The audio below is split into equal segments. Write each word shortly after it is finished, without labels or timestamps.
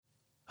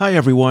Hi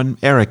everyone,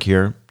 Eric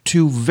here.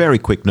 Two very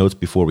quick notes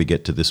before we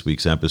get to this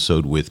week's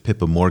episode with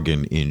Pippa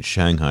Morgan in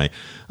Shanghai.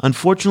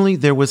 Unfortunately,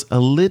 there was a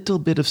little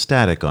bit of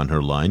static on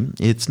her line.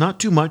 It's not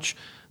too much,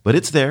 but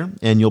it's there,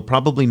 and you'll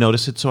probably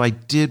notice it, so I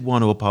did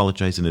want to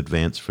apologize in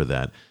advance for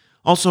that.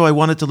 Also, I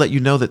wanted to let you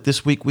know that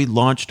this week we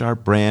launched our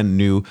brand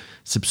new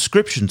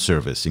subscription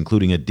service,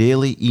 including a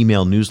daily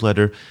email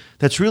newsletter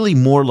that's really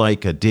more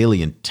like a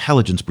daily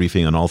intelligence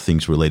briefing on all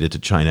things related to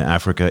China,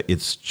 Africa.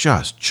 It's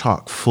just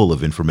chock full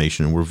of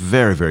information, and we're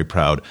very, very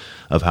proud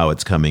of how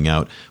it's coming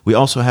out. We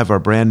also have our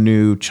brand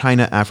new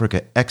China,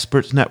 Africa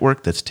Experts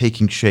Network that's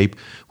taking shape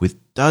with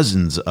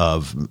dozens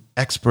of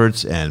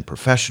experts and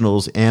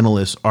professionals,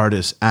 analysts,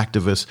 artists,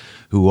 activists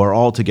who are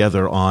all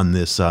together on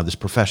this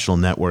professional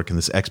network and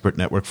this expert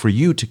network for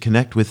you to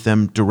connect with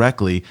them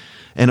directly.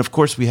 And of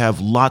course, we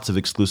have lots of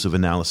exclusive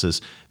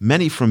analysis.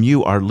 Many from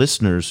you are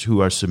listeners who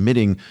are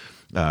submitting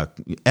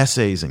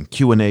essays and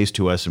Q&As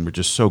to us, and we're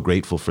just so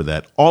grateful for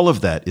that. All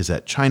of that is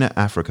at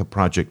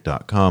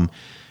ChinaAfricaProject.com.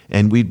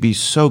 And we'd be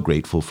so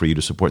grateful for you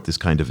to support this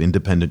kind of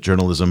independent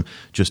journalism.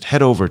 Just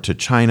head over to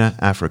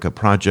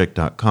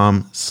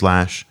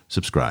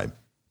ChinaAfricaProject.com/subscribe.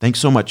 Thanks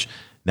so much.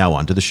 Now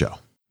on to the show.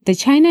 The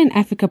China and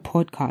Africa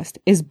podcast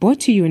is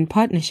brought to you in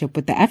partnership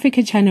with the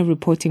Africa-China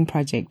Reporting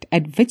Project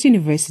at Wits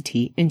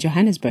University in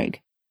Johannesburg.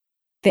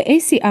 The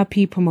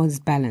ACRP promotes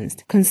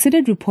balanced,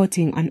 considered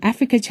reporting on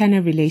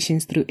Africa-China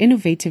relations through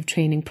innovative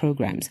training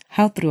programs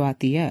held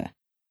throughout the year.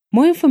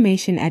 More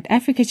information at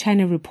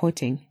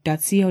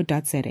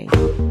africachinareporting.co.za.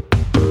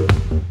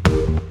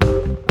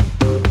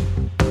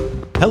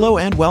 Hello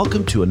and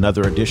welcome to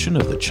another edition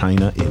of the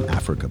China in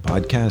Africa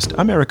podcast.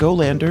 I'm Eric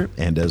Olander,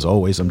 and as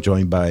always, I'm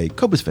joined by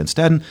Cobus van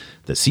Staden,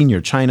 the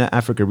senior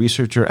China-Africa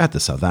researcher at the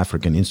South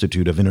African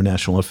Institute of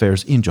International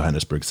Affairs in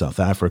Johannesburg, South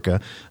Africa.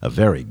 A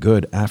very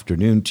good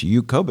afternoon to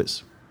you,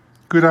 Cobus.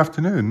 Good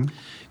afternoon.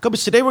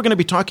 Cobus, today we're going to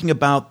be talking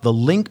about the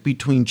link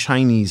between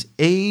Chinese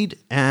aid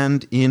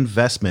and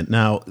investment.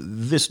 Now,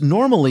 this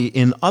normally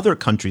in other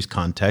countries'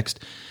 context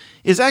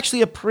is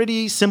actually a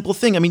pretty simple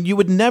thing. I mean, you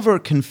would never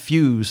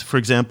confuse, for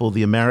example,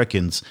 the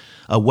Americans,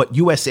 what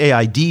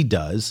USAID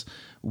does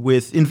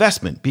with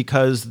investment,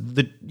 because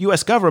the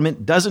U.S.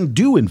 government doesn't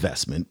do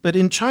investment. But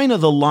in China,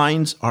 the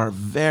lines are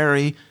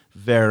very,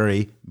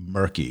 very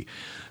murky.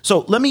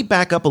 So let me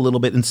back up a little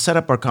bit and set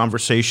up our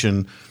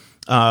conversation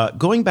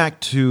going back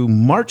to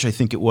March, I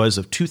think it was,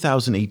 of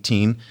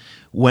 2018,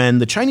 when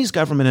the Chinese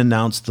government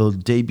announced the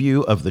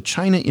debut of the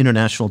China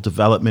International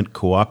Development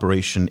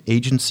Cooperation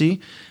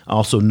Agency,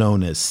 also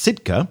known as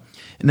CIDCA.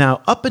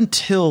 Now, up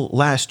until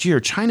last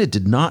year, China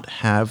did not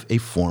have a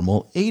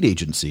formal aid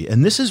agency.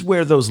 And this is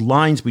where those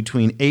lines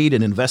between aid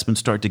and investment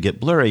start to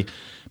get blurry,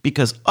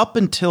 because up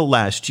until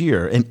last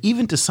year, and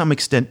even to some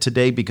extent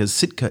today, because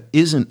CIDCA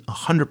isn't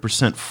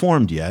 100%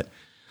 formed yet,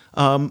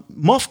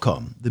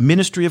 MOFCOM, the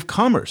Ministry of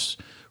Commerce,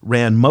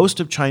 ran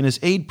most of China's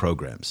aid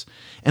programs.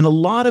 And a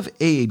lot of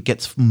aid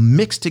gets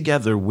mixed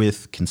together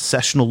with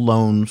concessional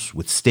loans,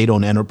 with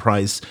state-owned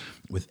enterprise,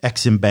 with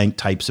Exim Bank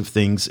types of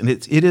things. And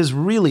it is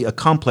really a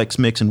complex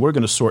mix, and we're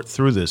going to sort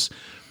through this.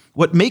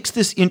 What makes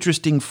this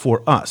interesting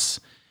for us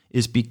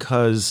is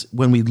because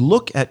when we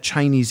look at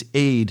Chinese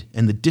aid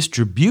and the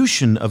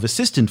distribution of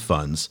assistance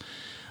funds,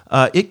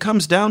 it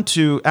comes down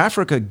to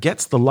Africa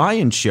gets the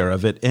lion's share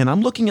of it. And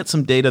I'm looking at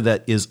some data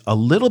that is a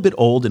little bit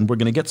old, and we're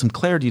going to get some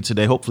clarity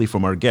today, hopefully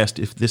from our guest,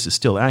 if this is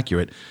still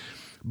accurate.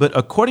 But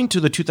according to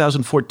the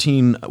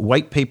 2014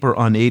 white paper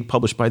on aid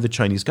published by the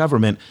Chinese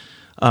government,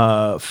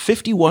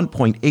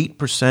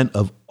 51.8%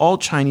 of all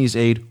Chinese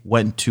aid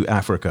went to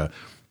Africa.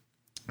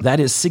 That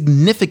is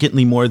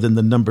significantly more than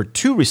the number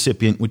 2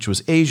 recipient, which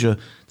was Asia,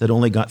 that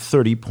only got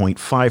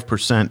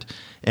 30.5%,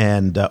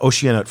 and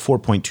Oceania at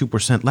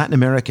 4.2%, Latin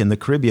America and the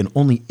Caribbean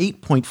only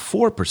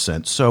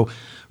 8.4%. So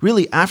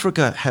really,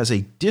 Africa has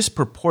a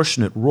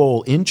disproportionate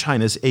role in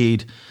China's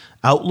aid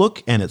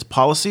outlook and its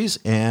policies,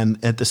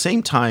 and at the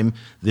same time,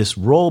 this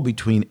role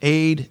between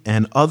aid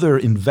and other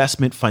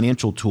investment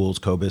financial tools,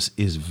 Cobus,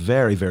 is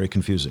very, very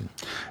confusing.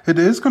 It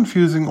is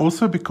confusing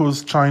also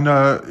because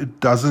China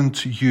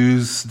doesn't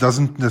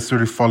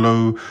necessarily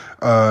follow,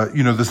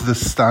 the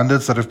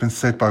standards that have been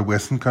set by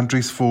Western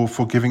countries for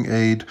giving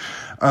aid.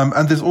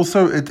 And there's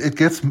also, it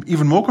gets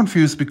even more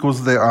confused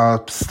because there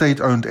are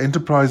state-owned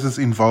enterprises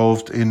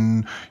involved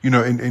in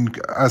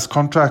as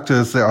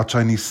contractors, there are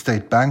Chinese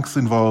state banks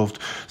involved.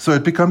 So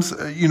it becomes,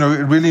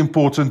 really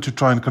important to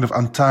try and kind of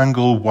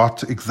untangle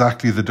what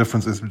exactly the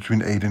difference is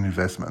between aid and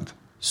investment.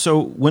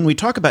 So when we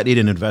talk about aid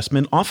and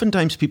investment,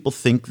 oftentimes people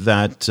think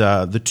that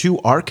the two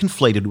are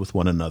conflated with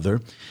one another.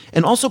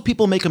 And also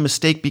people make a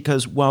mistake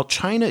because while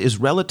China is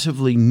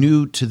relatively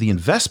new to the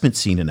investment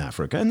scene in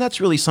Africa, and that's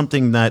really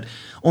something that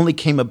only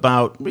came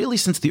about really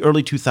since the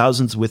early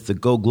 2000s with the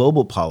Go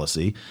Global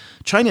policy,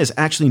 China is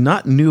actually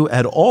not new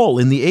at all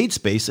in the aid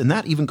space, and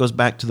that even goes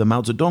back to the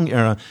Mao Zedong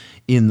era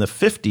in the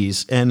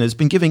 50s and has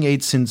been giving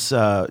aid since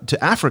to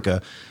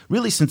Africa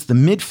really since the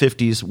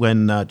mid-50s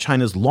when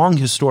China's long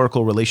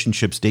historical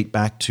relationship relationships date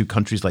back to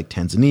countries like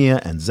Tanzania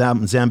and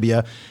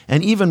Zambia.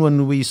 And even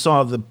when we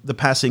saw the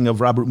passing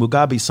of Robert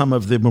Mugabe, some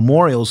of the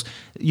memorials,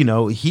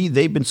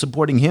 they've been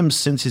supporting him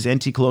since his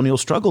anti-colonial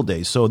struggle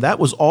days. So that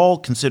was all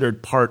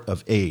considered part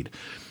of aid.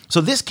 So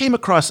this came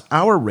across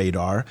our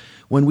radar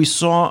when we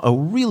saw a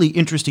really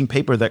interesting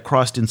paper that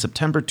crossed in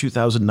September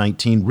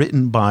 2019,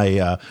 written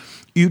by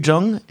Yu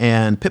Zheng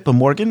and Pippa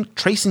Morgan,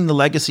 Tracing the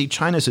Legacy,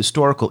 China's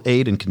Historical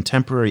Aid and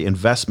Contemporary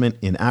Investment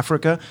in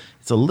Africa.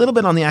 It's a little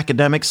bit on the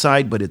academic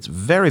side, but it's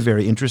very,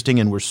 very interesting,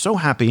 and we're so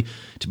happy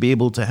to be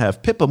able to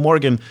have Pippa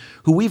Morgan,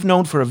 who we've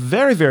known for a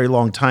very, very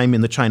long time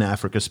in the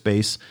China-Africa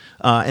space,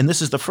 and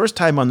this is the first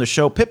time on the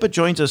show. Pippa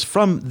joins us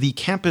from the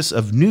campus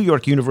of New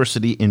York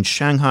University in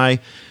Shanghai,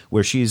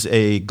 where she's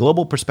a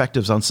Global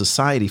Perspectives on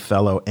Society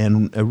Fellow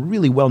and a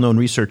really well-known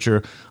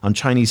researcher on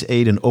Chinese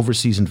aid and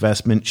overseas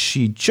investment.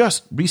 She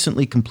just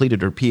recently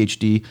completed her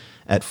PhD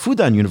at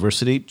Fudan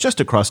University, just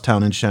across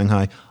town in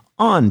Shanghai,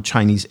 on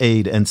Chinese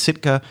aid and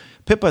Sitka.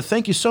 Pippa,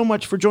 thank you so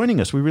much for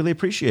joining us. We really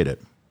appreciate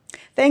it.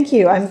 Thank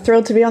you. I'm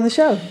thrilled to be on the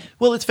show.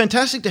 Well, it's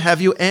fantastic to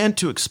have you and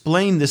to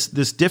explain this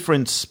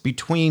difference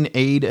between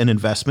aid and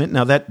investment.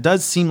 Now, that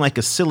does seem like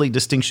a silly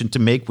distinction to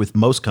make with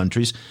most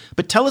countries,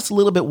 but tell us a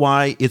little bit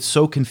why it's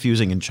so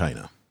confusing in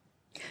China.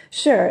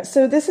 Sure.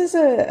 So this is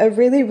a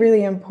really,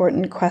 really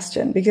important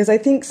question, because I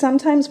think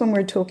sometimes when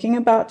we're talking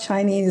about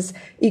Chinese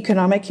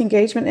economic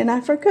engagement in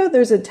Africa,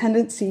 there's a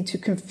tendency to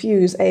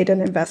confuse aid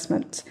and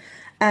investment.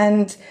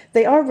 And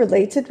they are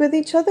related with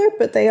each other,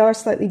 but they are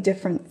slightly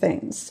different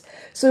things.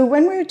 So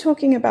when we're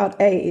talking about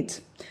aid,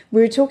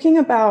 we're talking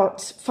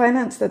about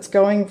finance that's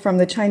going from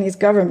the Chinese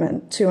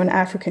government to an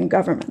African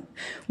government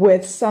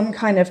with some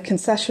kind of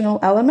concessional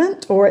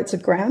element, or it's a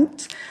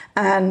grant,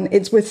 and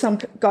it's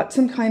got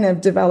some kind of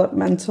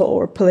developmental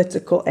or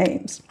political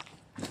aims.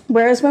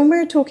 Whereas when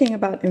we're talking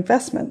about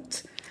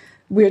investment,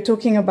 we're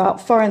talking about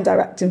foreign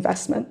direct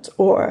investment,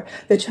 or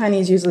the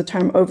Chinese use the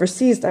term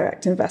overseas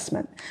direct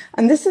investment.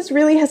 And this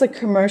really has a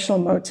commercial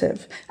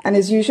motive and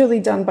is usually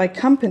done by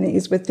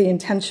companies with the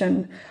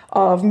intention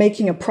of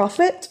making a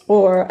profit,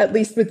 or at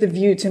least with the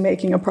view to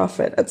making a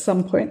profit at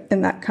some point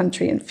in that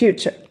country in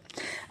future.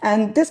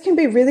 And this can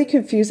be really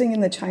confusing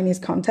in the Chinese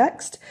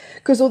context,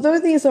 because although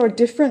these are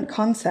different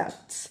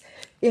concepts,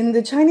 in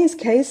the Chinese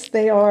case,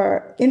 they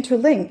are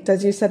interlinked,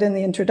 as you said in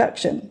the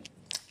introduction.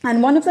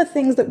 And one of the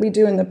things that we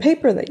do in the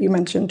paper that you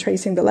mentioned,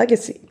 Tracing the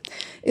Legacy,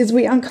 is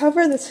we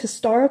uncover this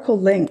historical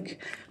link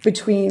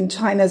between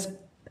China's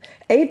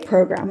aid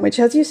program, which,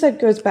 as you said,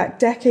 goes back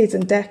decades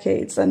and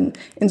decades, and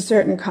in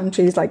certain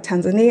countries like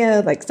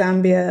Tanzania, like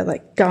Zambia,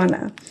 like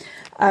Ghana,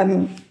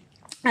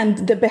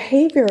 and the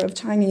behavior of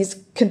Chinese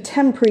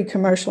contemporary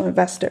commercial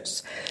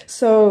investors.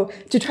 So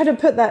to try to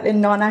put that in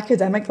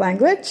non-academic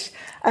language,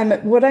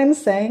 what I'm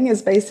saying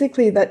is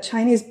basically that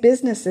Chinese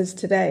businesses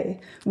today,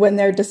 when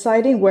they're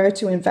deciding where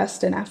to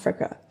invest in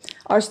Africa,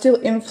 are still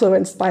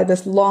influenced by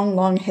this long,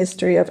 long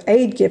history of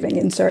aid giving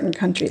in certain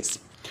countries.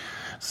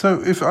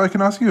 So, if I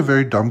can ask you a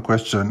very dumb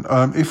question,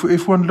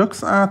 if one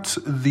looks at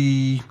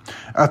the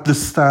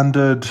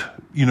standard,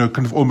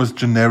 kind of almost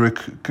generic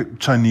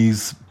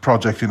Chinese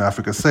project in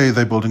Africa, say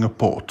they're building a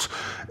port,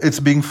 it's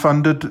being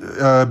funded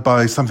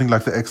by something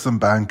like the Exim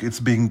Bank, it's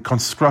being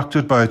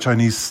constructed by a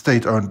Chinese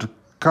state-owned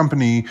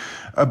company,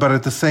 but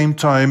at the same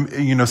time,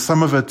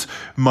 some of it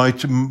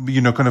might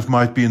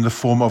be in the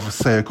form of,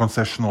 say, a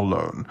concessional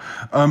loan.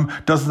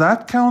 Does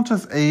that count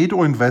as aid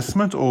or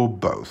investment, or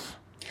both?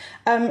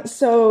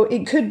 So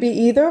it could be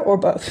either or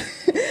both,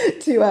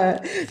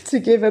 to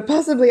give a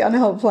possibly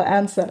unhelpful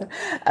answer.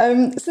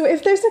 So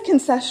if there's a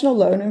concessional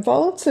loan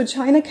involved, so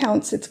China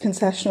counts its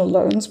concessional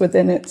loans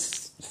within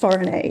its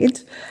foreign aid.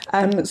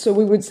 So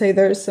we would say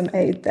there's some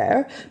aid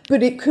there,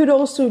 but it could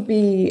also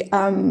be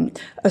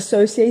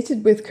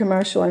associated with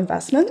commercial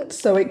investment.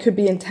 So it could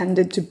be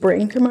intended to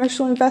bring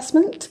commercial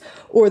investment,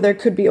 or there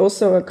could be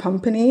also a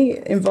company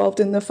involved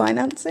in the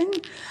financing.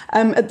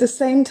 At the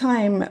same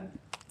time,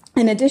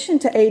 in addition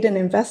to aid and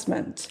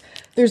investment,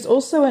 there's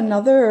also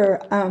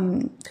another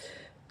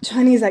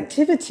Chinese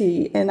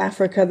activity in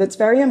Africa that's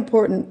very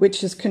important,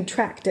 which is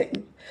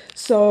contracting.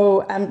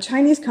 So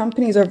Chinese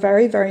companies are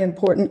very, very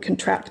important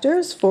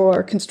contractors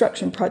for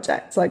construction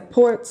projects like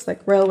ports,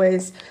 like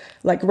railways,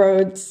 like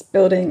roads,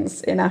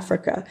 buildings in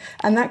Africa.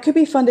 And that could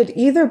be funded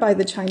either by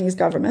the Chinese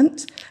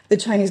government. The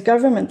Chinese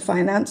government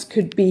finance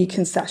could be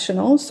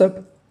concessional,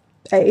 so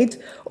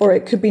aid, or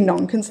it could be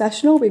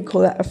non-concessional. We'd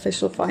call that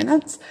official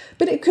finance.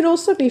 But it could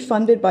also be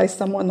funded by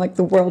someone like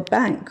the World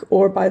Bank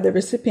or by the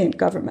recipient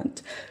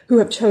government, who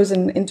have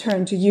chosen in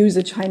turn to use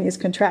a Chinese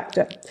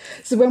contractor.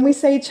 So when we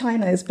say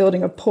China is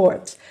building a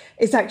port,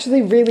 it's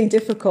actually really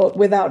difficult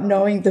without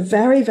knowing the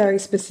very, very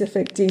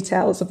specific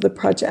details of the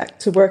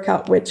project to work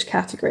out which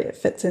category it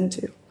fits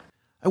into.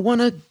 I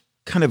want to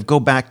kind of go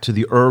back to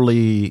the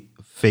early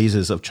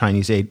phases of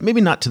Chinese aid, maybe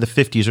not to the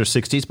 50s or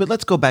 60s, but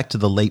let's go back to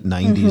the late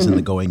 90s and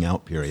the going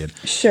out period.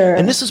 Sure.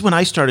 And this is when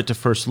I started to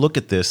first look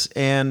at this.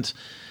 And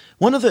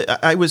one of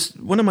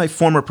my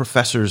former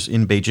professors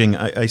in Beijing,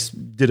 I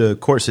did a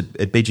course at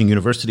Beijing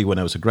University when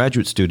I was a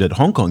graduate student at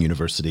Hong Kong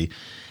University.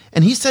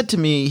 And he said to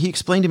me, he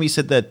explained to me, he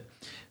said that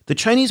the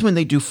Chinese, when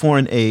they do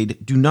foreign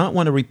aid, do not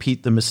want to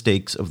repeat the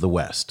mistakes of the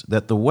West,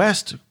 that the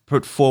West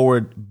put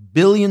forward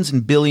billions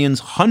and billions,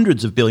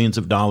 hundreds of billions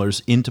of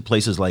dollars into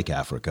places like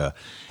Africa,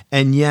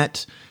 and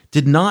yet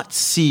did not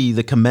see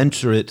the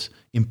commensurate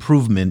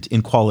improvement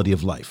in quality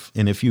of life.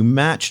 And if you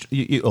matched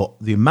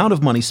the amount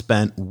of money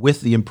spent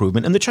with the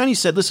improvement, and the Chinese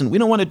said, listen, we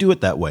don't want to do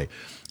it that way.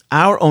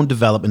 Our own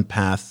development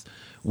path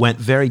went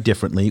very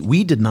differently.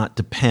 We did not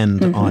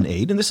depend on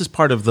aid, and this is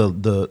part of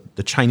the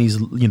Chinese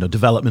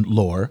development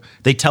lore.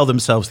 They tell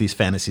themselves these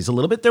fantasies a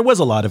little bit. There was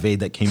a lot of aid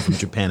that came from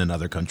Japan and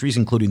other countries,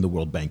 including the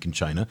World Bank and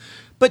China.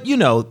 But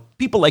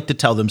people like to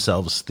tell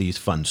themselves these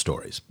fun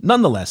stories.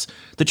 Nonetheless,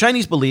 the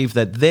Chinese believe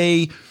that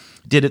they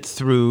did it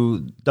through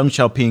Deng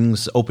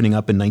Xiaoping's opening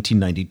up in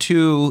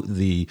 1992,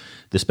 the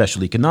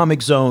special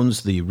economic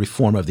zones, the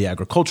reform of the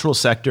agricultural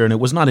sector, and it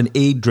was not an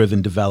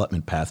aid-driven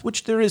development path,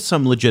 which there is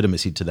some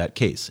legitimacy to that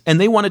case.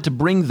 And they wanted to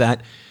bring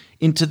that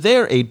into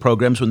their aid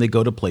programs when they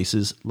go to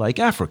places like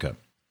Africa.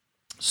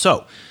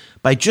 So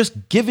by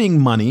just giving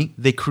money,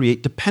 they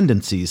create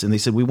dependencies, and they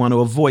said, we want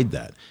to avoid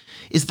that.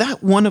 Is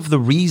that one of the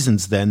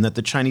reasons then that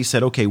the Chinese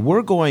said, okay,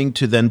 we're going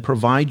to then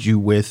provide you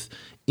with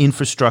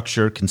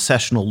infrastructure,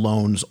 concessional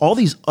loans, all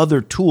these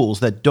other tools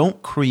that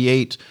don't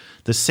create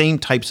the same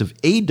types of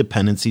aid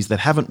dependencies that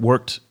haven't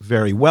worked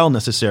very well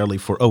necessarily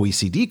for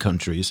OECD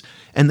countries,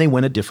 and they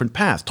went a different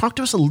path. Talk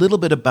to us a little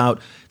bit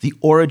about the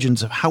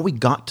origins of how we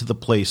got to the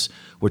place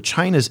where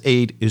China's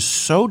aid is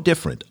so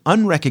different,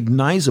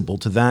 unrecognizable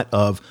to that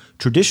of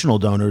traditional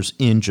donors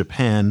in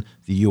Japan,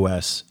 the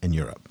US, and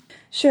Europe.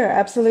 Sure,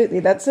 absolutely.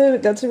 That's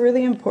a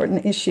really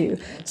important issue.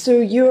 So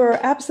you're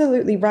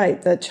absolutely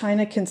right that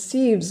China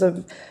conceives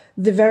of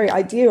the very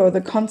idea or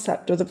the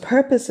concept or the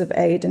purpose of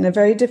aid in a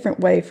very different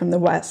way from the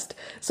West.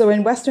 So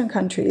in Western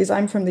countries,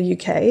 I'm from the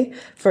UK,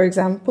 for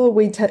example,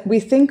 we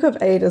think of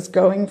aid as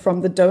going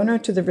from the donor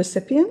to the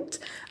recipient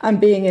and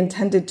being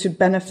intended to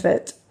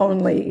benefit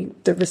only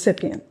the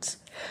recipient.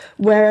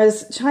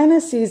 Whereas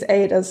China sees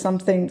aid as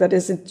something that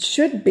it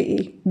should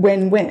be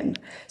win-win.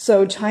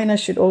 So China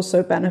should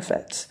also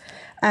benefit.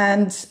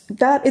 And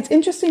that it's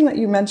interesting that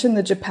you mentioned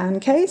the Japan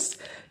case,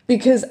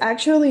 because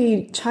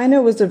actually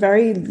China was a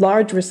very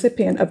large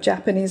recipient of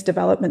Japanese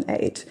development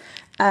aid.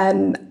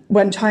 And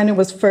when China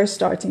was first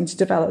starting to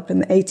develop in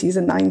the 80s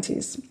and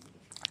 90s.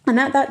 And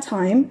at that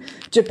time,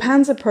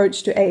 Japan's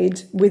approach to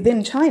aid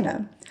within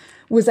China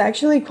was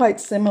actually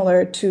quite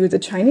similar to the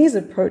Chinese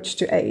approach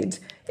to aid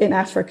in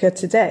Africa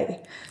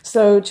today.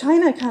 So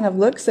China kind of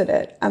looks at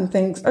it and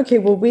thinks, okay,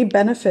 well, we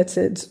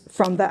benefited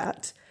from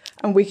that.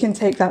 And we can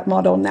take that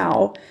model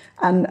now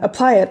and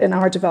apply it in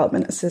our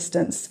development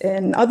assistance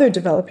in other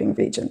developing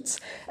regions.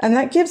 And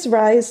that gives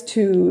rise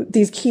to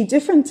these key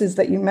differences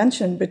that you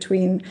mentioned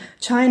between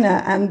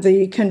China and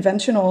the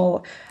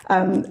conventional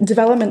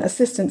development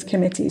assistance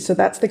committee. So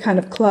that's the kind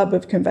of club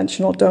of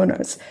conventional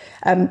donors.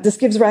 This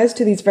gives rise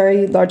to these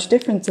very large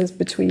differences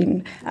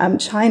between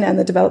China and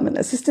the development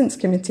assistance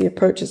committee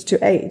approaches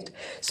to aid.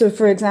 So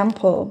for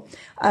example,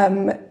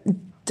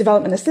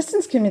 Development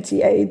Assistance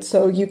Committee aid,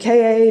 so UK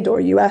aid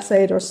or US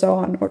aid or so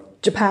on, or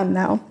Japan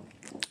now,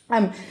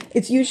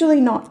 it's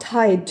usually not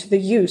tied to the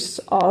use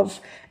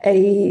of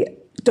a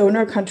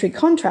donor country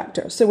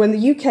contractor. So when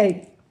the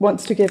UK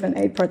wants to give an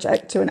aid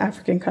project to an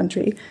African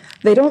country,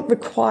 they don't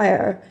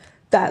require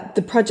that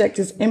the project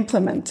is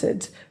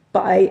implemented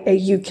by a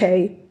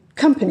UK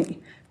company,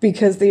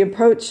 because the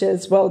approach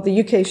is, well, the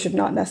UK should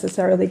not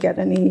necessarily get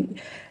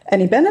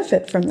any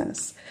benefit from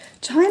this.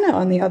 China,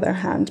 on the other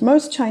hand,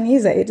 most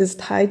Chinese aid is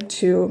tied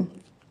to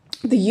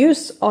the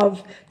use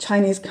of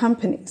Chinese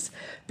companies,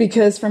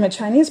 because from a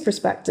Chinese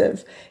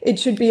perspective, it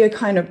should be a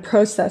kind of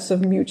process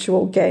of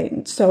mutual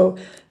gain. So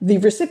the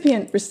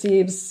recipient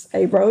receives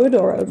a road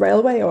or a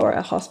railway or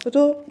a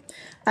hospital,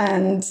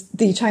 and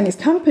the Chinese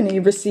company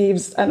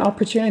receives an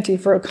opportunity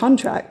for a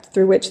contract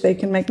through which they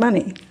can make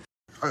money.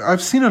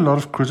 I've seen a lot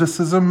of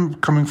criticism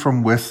coming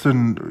from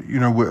Western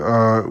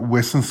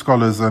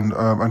scholars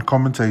and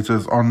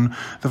commentators on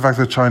the fact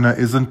that China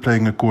isn't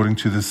playing according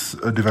to this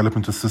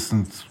Development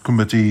Assistance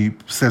Committee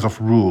set of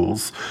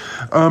rules.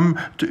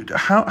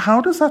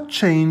 How does that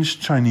change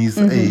Chinese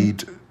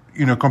aid,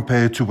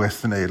 compared to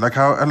Western aid?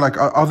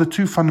 Are the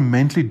two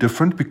fundamentally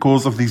different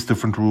because of these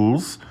different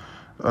rules,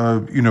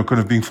 kind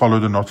of being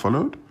followed and not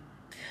followed?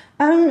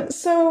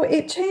 So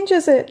it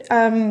changes it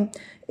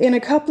in a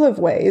couple of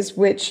ways,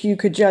 which you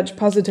could judge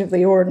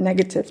positively or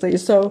negatively.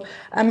 So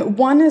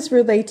one is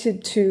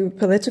related to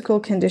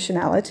political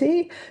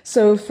conditionality.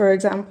 So, for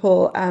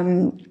example,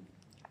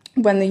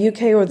 when the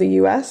UK or the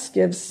US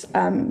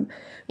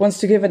wants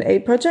to give an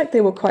aid project,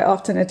 they will quite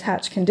often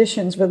attach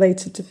conditions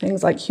related to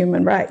things like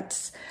human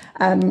rights.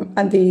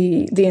 And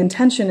the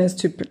intention is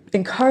to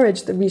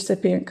encourage the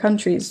recipient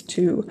countries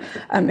to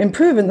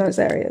improve in those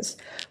areas.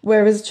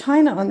 Whereas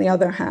China, on the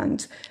other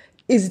hand,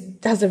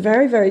 has a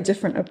very, very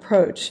different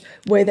approach,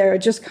 where they're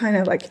just kind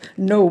of like,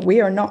 no,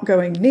 we are not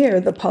going near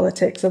the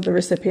politics of the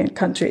recipient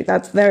country.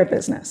 That's their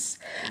business.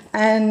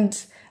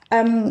 And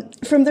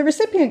From the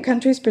recipient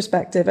country's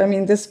perspective, I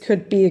mean, this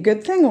could be a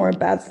good thing or a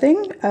bad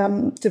thing,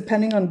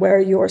 depending on where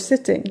you're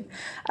sitting.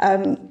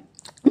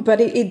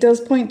 But it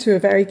does point to a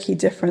very key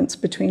difference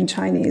between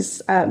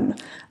Chinese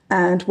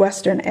and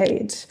Western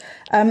aid.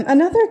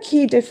 Another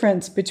key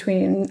difference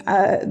between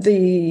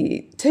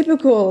the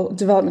typical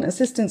Development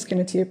Assistance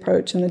Committee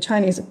approach and the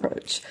Chinese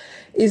approach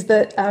is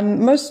that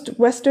most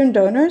Western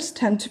donors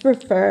tend to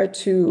prefer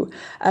to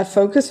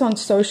focus on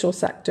social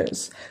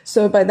sectors.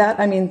 So by that,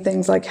 I mean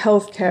things like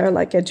healthcare,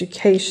 like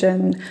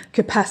education,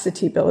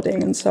 capacity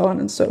building, and so on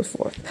and so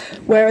forth.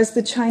 Whereas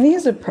the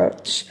Chinese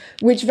approach,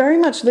 which very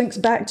much links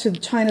back to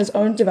China's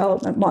own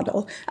development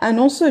model and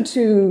also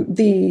to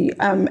the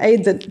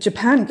aid that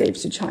Japan gave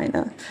to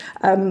China,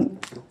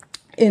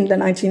 in the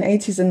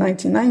 1980s and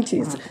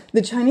 1990s,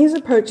 the Chinese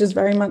approach is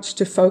very much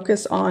to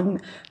focus on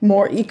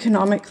more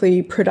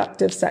economically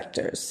productive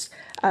sectors.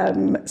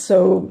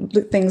 So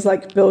things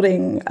like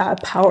building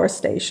power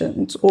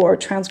stations or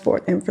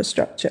transport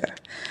infrastructure.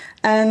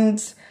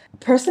 And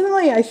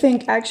personally, I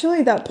think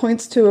actually that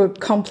points to a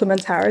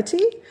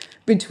complementarity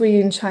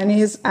between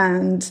Chinese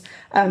and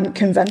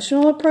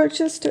conventional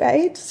approaches to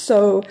aid.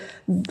 So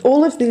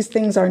all of these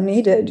things are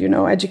needed. You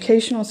know,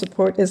 educational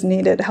support is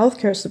needed,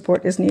 healthcare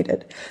support is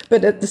needed.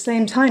 But at the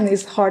same time,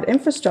 these hard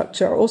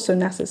infrastructure are also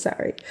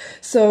necessary.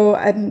 So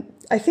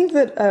I think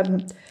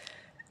that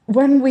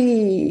when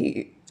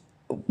we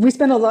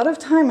spend a lot of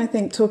time, I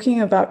think, talking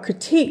about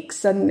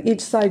critiques and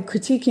each side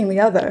critiquing the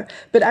other,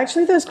 but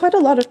actually there's quite a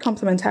lot of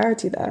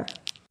complementarity there.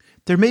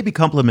 There may be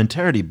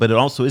complementarity, but it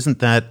also isn't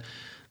that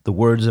the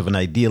words of an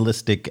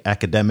idealistic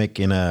academic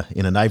in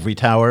an ivory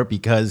tower,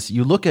 because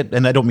you look at,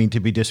 and I don't mean to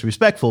be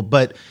disrespectful,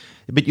 but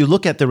you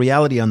look at the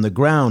reality on the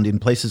ground in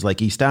places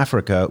like East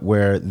Africa,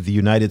 where the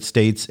United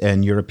States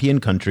and European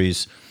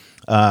countries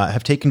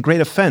have taken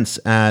great offense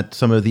at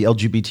some of the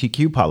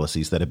LGBTQ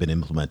policies that have been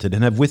implemented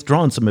and have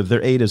withdrawn some of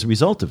their aid as a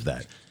result of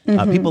that.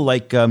 People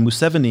like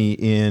Museveni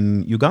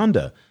in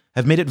Uganda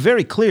have made it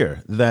very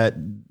clear that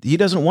he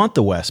doesn't want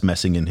the West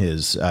messing in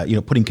his,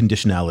 putting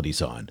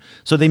conditionalities on.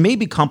 So they may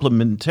be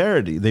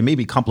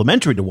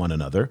complementary to one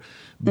another,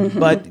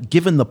 but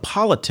given the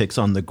politics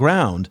on the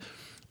ground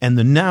and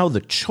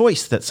the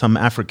choice that some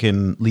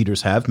African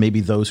leaders have, maybe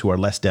those who are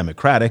less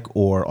democratic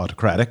or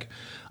autocratic,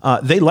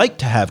 they like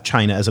to have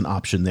China as an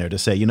option there to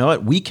say, you know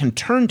what, we can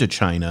turn to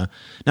China.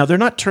 Now, they're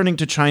not turning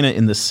to China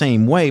in the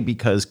same way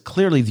because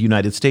clearly the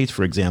United States,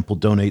 for example,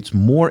 donates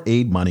more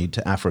aid money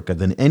to Africa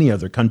than any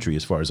other country,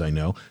 as far as I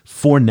know,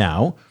 for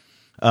now.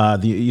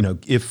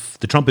 If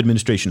the Trump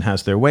administration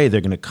has their way,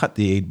 they're going to cut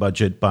the aid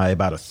budget by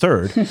about a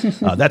third.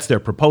 That's their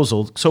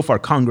proposal. So far,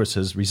 Congress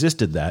has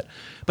resisted that.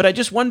 But I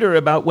just wonder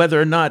about whether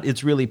or not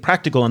it's really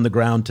practical on the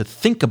ground to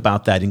think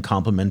about that in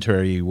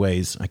complementary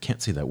ways. I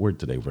can't say that word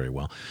today very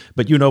well,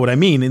 but you know what I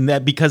mean. In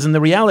that, because in the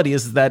reality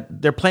is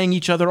that they're playing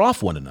each other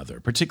off one another,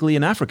 particularly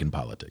in African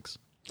politics.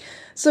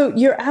 So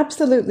you're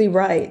absolutely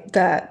right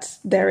that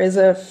there is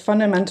a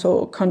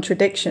fundamental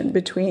contradiction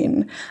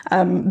between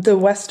the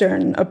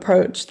Western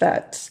approach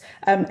that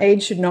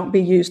aid should not be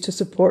used to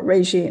support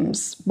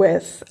regimes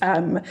with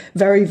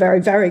very, very,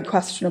 very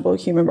questionable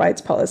human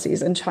rights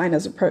policies and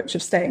China's approach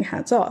of staying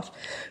hands off.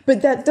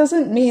 But that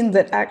doesn't mean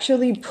that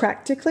actually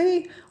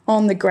practically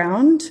on the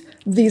ground,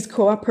 these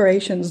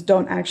cooperations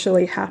don't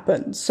actually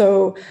happen.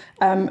 So,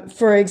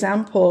 for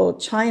example,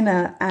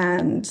 China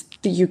and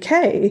the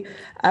UK,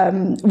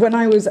 when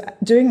I was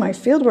doing my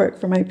fieldwork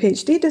for my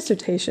PhD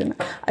dissertation,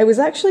 I was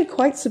actually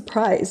quite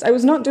surprised. I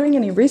was not doing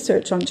any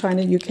research on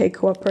China-UK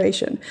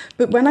cooperation,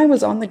 but when I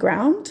was on the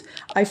ground,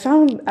 I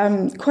found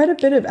quite a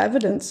bit of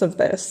evidence of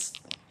this.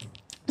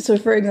 So,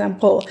 for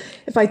example,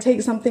 if I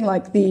take something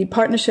like the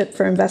Partnership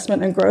for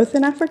Investment and Growth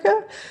in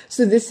Africa,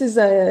 so this is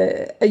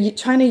a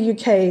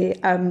China-UK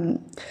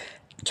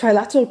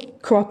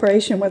trilateral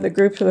cooperation with a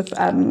group of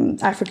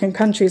African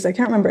countries. I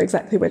can't remember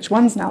exactly which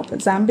ones now, but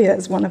Zambia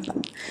is one of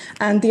them.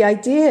 And the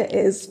idea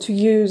is to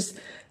use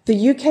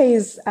the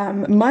UK's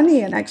money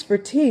and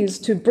expertise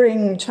to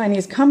bring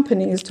Chinese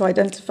companies to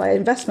identify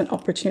investment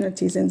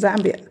opportunities in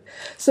Zambia.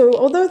 So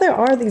although there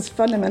are these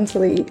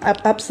fundamentally,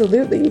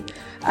 absolutely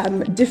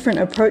different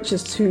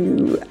approaches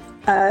to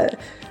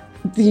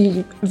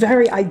the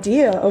very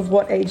idea of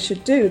what aid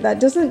should do, that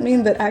doesn't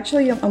mean that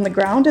actually on the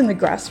ground, in the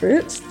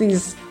grassroots,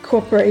 these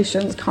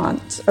corporations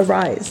can't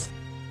arise.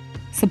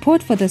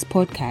 Support for this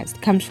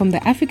podcast comes from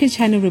the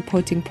Africa-China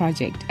Reporting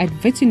Project at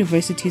Wits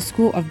University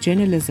School of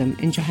Journalism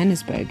in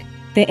Johannesburg.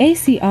 The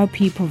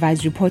ACRP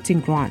provides reporting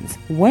grants,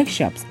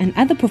 workshops, and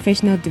other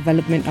professional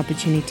development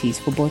opportunities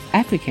for both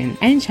African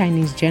and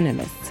Chinese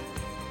journalists.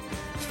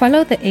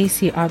 Follow the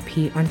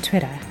ACRP on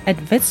Twitter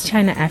at Wits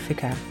China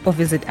Africa or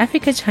visit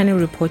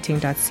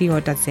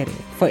africachinareporting.co.za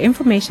for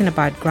information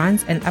about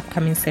grants and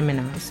upcoming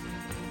seminars.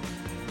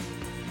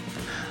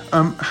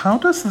 How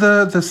does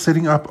the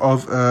setting up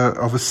of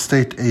a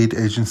state aid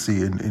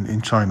agency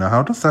in China,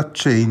 how does that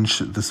change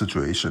the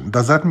situation?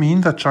 Does that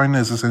mean that China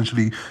is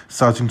essentially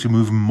starting to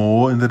move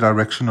more in the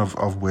direction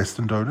of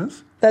Western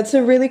donors? That's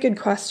a really good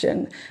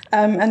question.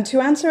 And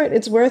to answer it,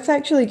 it's worth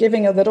actually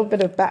giving a little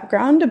bit of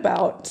background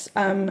about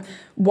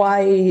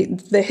why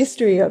the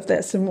history of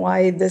this and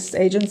why this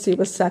agency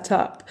was set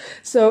up.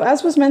 So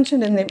as was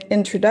mentioned in the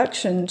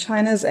introduction,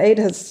 China's aid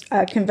has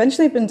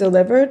conventionally been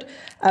delivered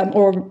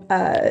or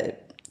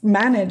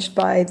managed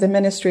by the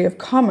Ministry of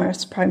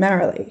Commerce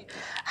primarily.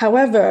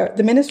 However,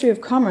 the Ministry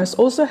of Commerce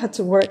also had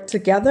to work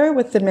together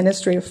with the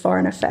Ministry of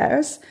Foreign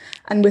Affairs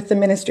and with the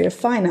Ministry of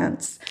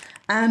Finance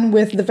and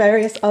with the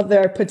various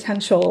other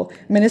potential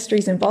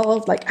ministries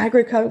involved, like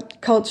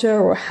agriculture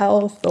or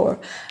health or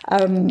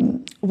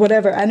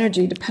whatever,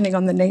 energy, depending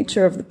on the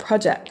nature of the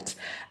project.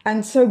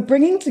 And so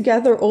bringing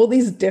together all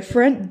these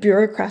different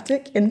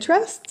bureaucratic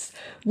interests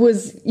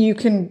was, you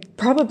can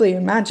probably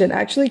imagine,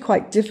 actually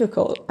quite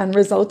difficult and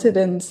resulted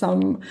in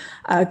some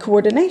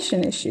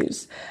coordination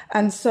issues.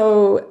 And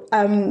so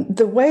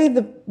the way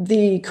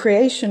the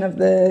creation of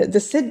the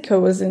CIDCO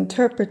was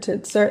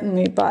interpreted,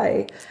 certainly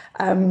by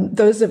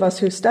those of us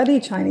who study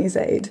Chinese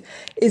aid,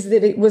 is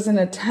that it was an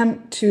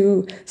attempt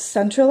to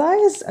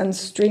centralize and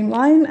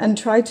streamline and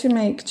try to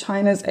make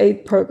China's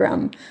aid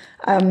program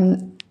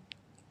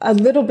a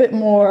little bit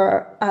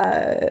more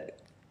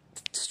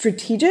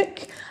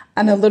strategic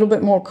and a little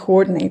bit more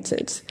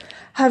coordinated.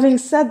 Having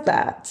said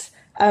that,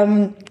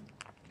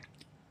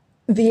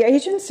 the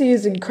agency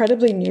is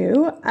incredibly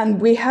new, and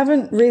we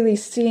haven't really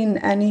seen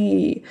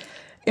any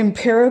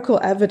empirical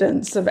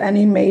evidence of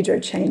any major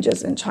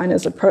changes in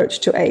China's approach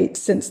to aid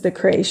since the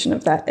creation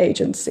of that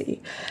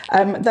agency.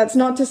 That's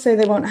not to say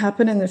they won't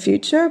happen in the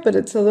future, but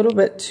it's a little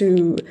bit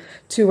too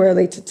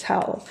early to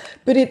tell.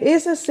 But it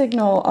is a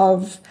signal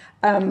of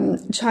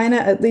China,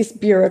 at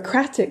least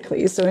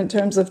bureaucratically, so in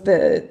terms of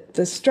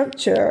the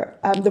structure,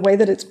 the way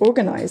that it's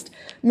organized,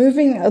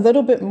 moving a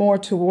little bit more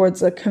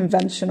towards a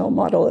conventional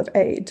model of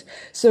aid.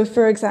 So,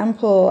 for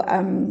example,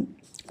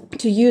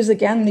 to use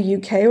again the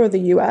UK or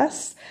the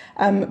US,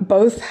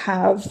 both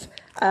have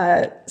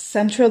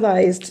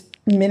centralized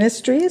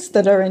ministries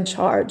that are in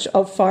charge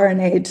of foreign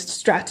aid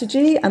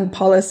strategy and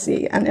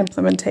policy and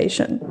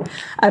implementation.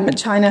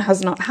 China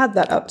has not had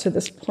that up to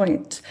this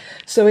point.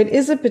 So it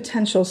is a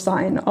potential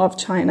sign of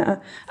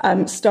China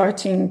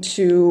starting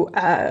to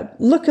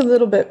look a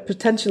little bit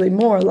potentially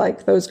more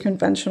like those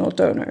conventional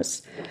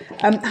donors.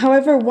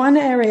 However, one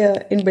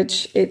area in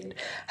which it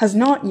has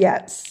not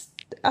yet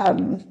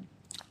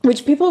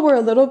which people were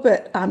a little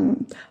bit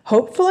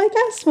hopeful, I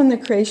guess, when the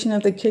creation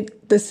of the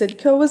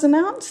CIDCO was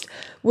announced,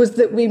 was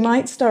that we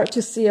might start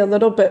to see a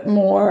little bit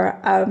more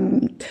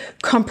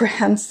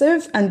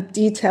comprehensive and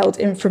detailed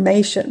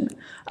information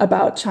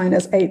about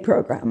China's aid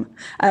program.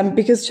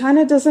 Because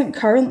China doesn't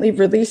currently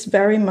release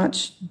very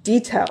much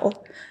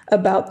detail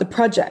about the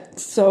project.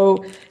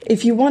 So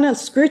if you want to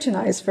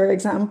scrutinize, for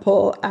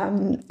example,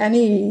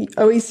 any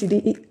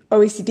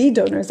OECD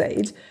donors'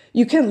 aid,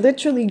 you can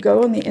literally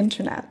go on the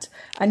internet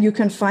and you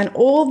can find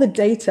all the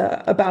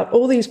data about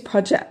all these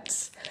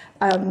projects.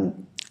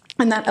 And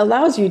that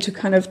allows you to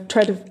kind of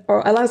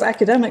or allows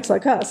academics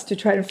like us to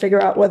try to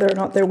figure out whether or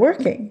not they're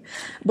working.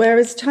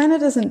 Whereas China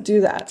doesn't do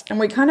that. And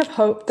we kind of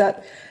hope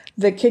that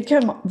the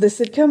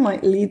CIDCO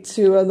might lead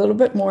to a little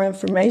bit more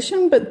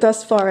information, but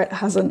thus far it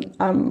hasn't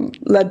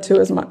led to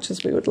as much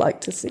as we would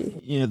like to see.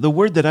 Yeah, the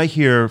word that I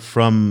hear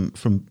from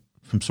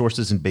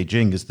sources in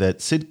Beijing is that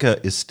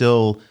CIDCO is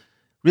still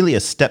really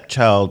a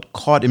stepchild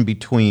caught in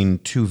between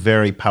two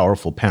very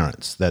powerful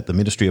parents, that the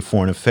Ministry of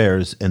Foreign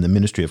Affairs and the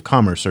Ministry of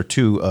Commerce are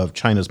two of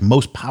China's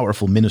most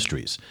powerful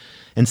ministries.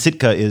 And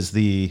CIDCO is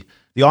the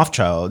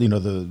offchild,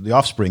 the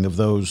offspring of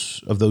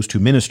those two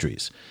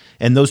ministries.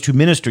 And those two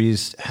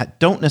ministries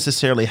don't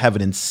necessarily have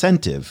an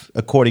incentive,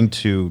 according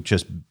to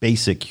just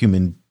basic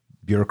human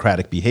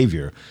bureaucratic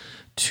behavior,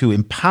 to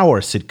empower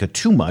CIDCO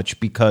too much,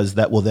 because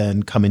that will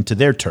then come into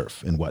their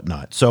turf and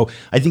whatnot. So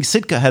I think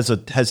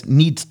CIDCO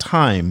needs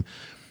time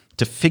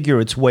to figure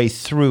its way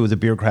through the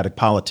bureaucratic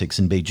politics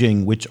in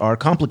Beijing, which are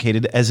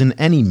complicated as in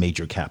any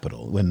major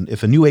capital.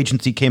 If a new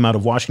agency came out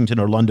of Washington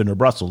or London or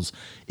Brussels,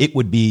 it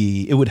would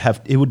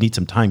need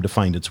some time to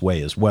find its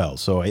way as well.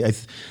 So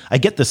I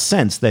get the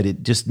sense that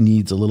it just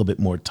needs a little bit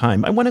more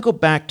time. I want to go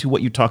back to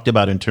what you talked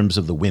about in terms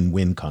of the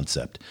win-win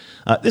concept.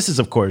 This is,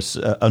 of course,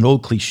 an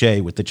old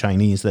cliche with the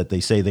Chinese that they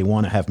say they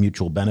want to have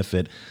mutual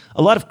benefit.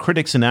 A lot of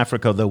critics in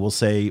Africa, though, will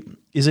say,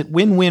 is it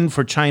win-win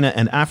for China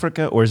and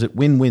Africa, or is it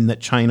win-win that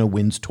China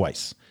wins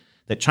twice?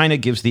 That China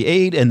gives the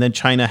aid, and then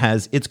China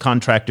has its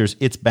contractors,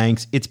 its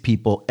banks, its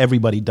people,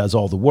 everybody does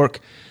all the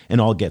work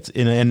and all gets,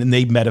 and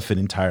they benefit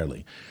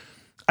entirely.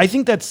 I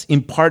think that's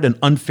in part an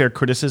unfair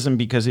criticism,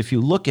 because if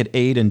you look at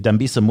aid, and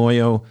Dambisa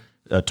Moyo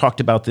talked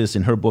about this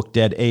in her book,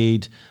 Dead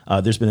Aid.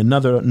 There's been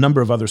another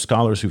number of other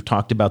scholars who've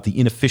talked about the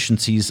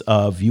inefficiencies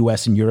of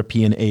U.S. and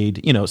European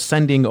aid,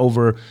 sending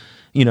over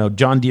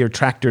John Deere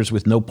tractors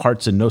with no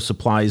parts and no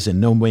supplies and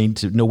no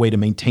way to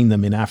maintain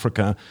them in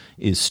Africa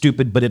is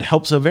stupid, but it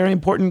helps a very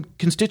important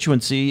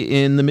constituency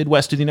in the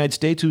Midwest of the United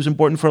States who's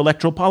important for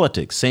electoral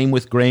politics. Same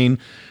with grain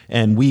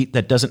and wheat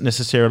that doesn't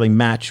necessarily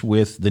match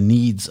with the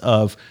needs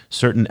of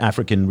certain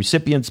African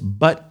recipients,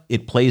 but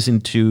it plays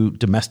into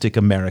domestic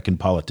American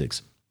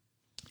politics.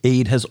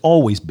 Aid has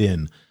always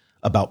been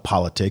about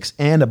politics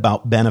and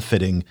about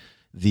benefiting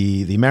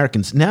the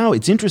Americans. Now,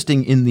 it's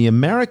interesting, in the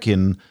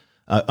American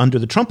under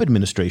the Trump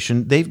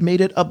administration, they've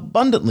made it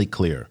abundantly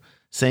clear,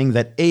 saying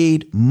that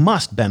aid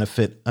must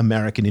benefit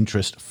American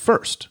interest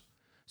first.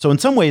 So in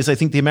some ways, I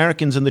think the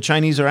Americans and the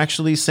Chinese are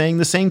actually saying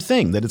the same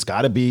thing, that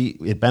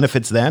it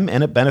benefits them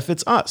and it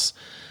benefits us.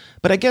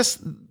 But I guess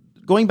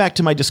going back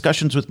to my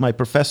discussions with my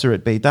professor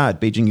at Beida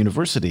at Beijing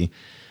University,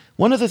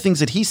 one of the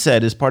things that he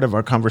said as part of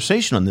our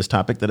conversation on this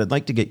topic that I'd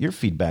like to get your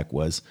feedback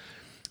was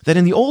that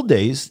in the old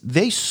days,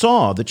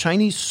 the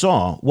Chinese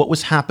saw what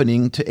was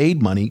happening to aid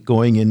money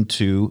going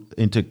into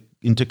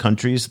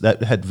countries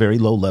that had very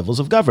low levels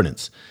of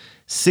governance.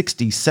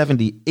 60,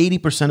 70,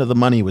 80% of the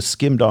money was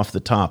skimmed off the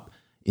top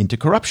into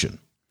corruption.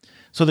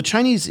 So the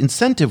Chinese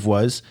incentive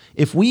was,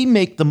 if we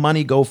make the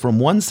money go from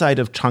one side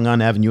of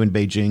Chang'an Avenue in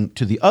Beijing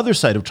to the other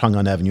side of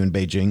Chang'an Avenue in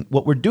Beijing,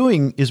 what we're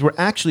doing is we're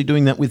actually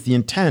doing that with the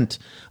intent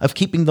of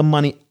keeping the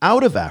money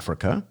out of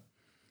Africa,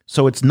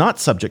 so it's not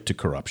subject to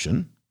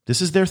corruption.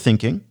 This is their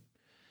thinking.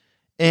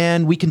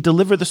 And we can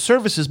deliver the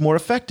services more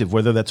effective,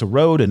 whether that's a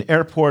road, an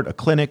airport, a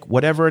clinic,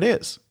 whatever it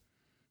is.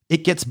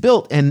 It gets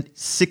built, and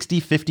 60,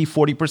 50,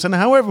 40%,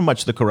 however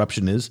much the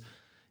corruption is,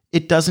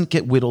 it doesn't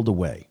get whittled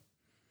away.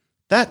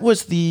 That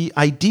was the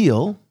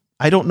ideal.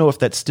 I don't know if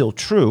that's still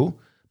true,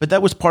 but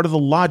that was part of the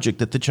logic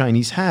that the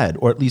Chinese had,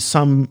 or at least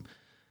some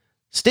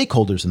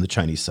stakeholders in the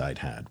Chinese side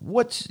had.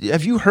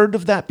 Have you heard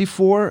of that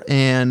before?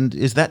 And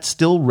is that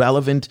still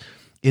relevant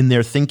in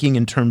their thinking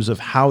in terms of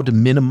how to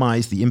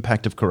minimize the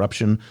impact of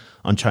corruption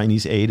on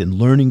Chinese aid and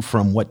learning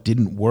from what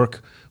didn't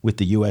work with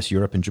the US,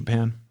 Europe, and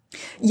Japan?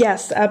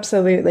 Yes,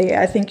 absolutely.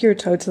 I think you're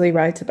totally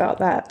right about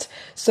that.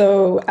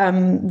 So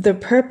the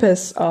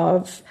purpose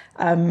of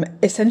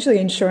essentially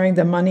ensuring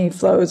the money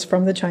flows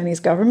from the Chinese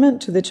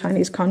government to the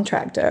Chinese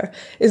contractor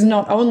is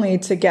not only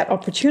to get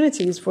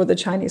opportunities for the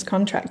Chinese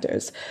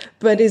contractors,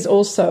 but is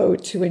also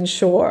to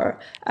ensure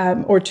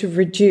or to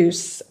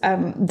reduce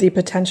the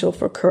potential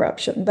for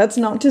corruption. That's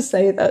not to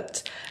say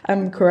that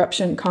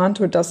corruption can't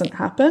or doesn't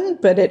happen,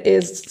 but it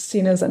is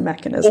seen as a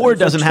mechanism. Or it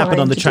doesn't happen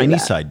on the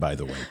Chinese side, by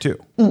the way, too.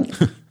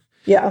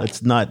 Yeah.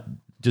 It's not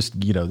just,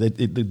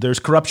 there's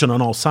corruption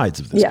on all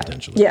sides of this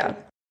potentially. Yeah.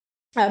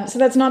 So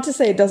that's not to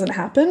say it doesn't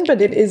happen,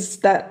 but it is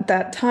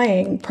that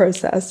tying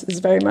process is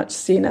very much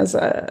seen as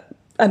a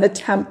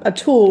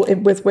tool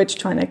with which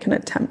China can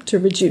attempt to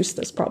reduce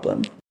this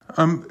problem.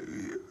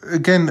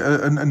 Again,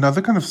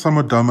 another kind of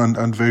somewhat dumb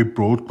and very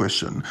broad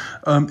question.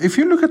 If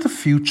you look at the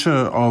future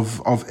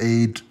of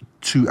aid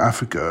to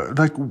Africa,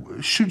 like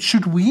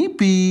should we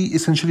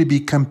essentially be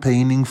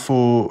campaigning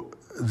for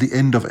the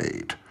end of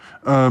aid?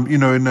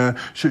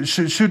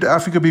 Should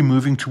Africa be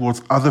moving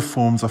towards other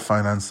forms of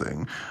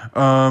financing?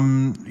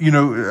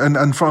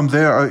 And from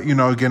there,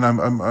 again,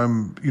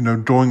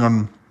 I'm drawing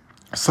on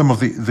some of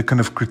the kind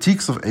of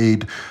critiques of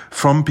aid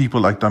from people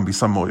like Dambi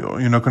Samoyo,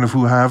 kind of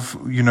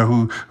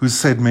who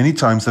said many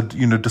times that,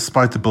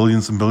 despite the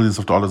billions and billions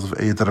of dollars of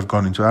aid that have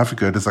gone into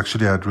Africa, it has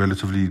actually had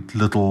relatively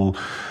little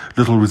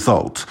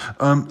result.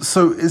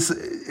 So is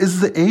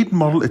the aid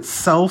model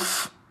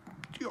itself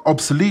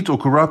obsolete or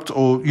corrupt,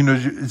 or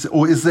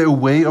is there a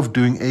way of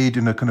doing aid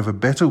in a kind of a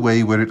better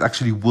way where it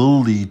actually will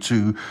lead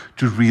to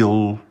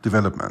real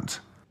development?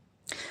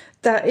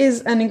 That is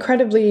an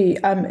incredibly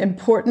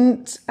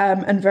important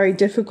and very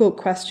difficult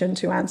question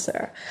to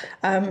answer.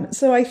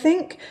 So I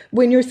think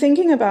when you're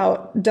thinking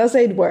about, does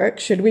aid work?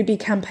 Should we be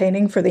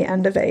campaigning for the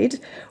end of aid?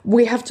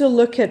 We have to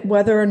look at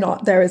whether or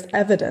not there is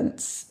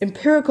evidence,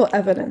 empirical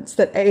evidence,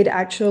 that aid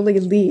actually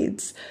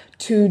leads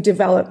to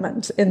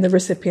development in the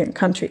recipient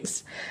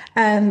countries.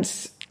 And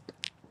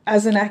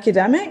as an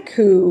academic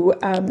who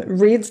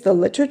reads the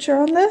literature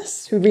on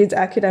this, who reads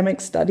academic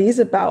studies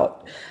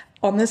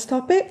on this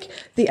topic,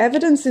 the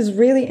evidence is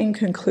really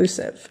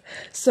inconclusive.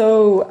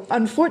 So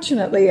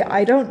unfortunately,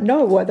 I don't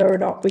know whether or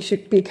not we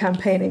should be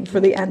campaigning for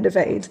the end of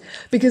aid,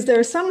 because there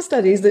are some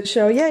studies that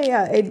show,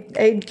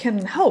 aid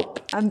can help.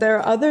 And there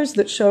are others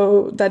that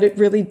show that it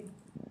really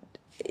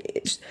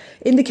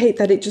indicate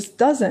that it just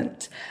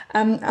doesn't.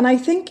 And I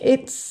think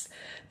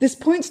this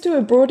points to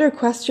a broader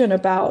question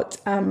about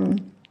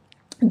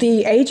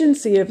the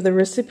agency of the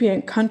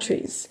recipient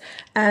countries.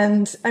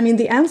 And I mean,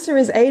 the answer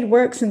is aid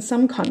works in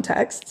some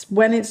contexts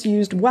when it's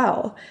used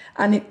well,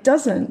 and it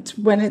doesn't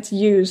when it's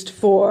used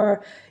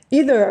for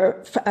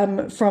either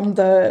from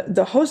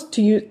the host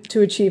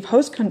to achieve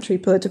host country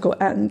political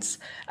ends,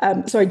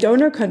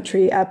 donor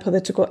country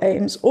political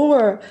aims,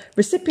 or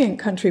recipient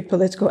country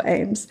political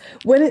aims.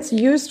 When it's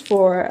used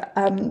for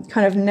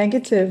kind of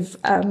negative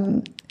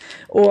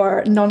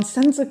or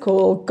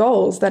nonsensical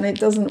goals, then it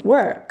doesn't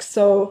work.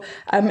 So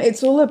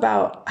it's all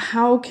about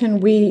how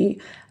can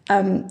we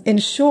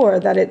ensure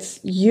that it's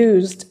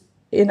used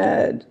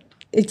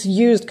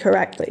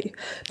correctly.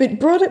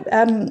 But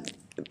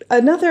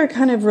another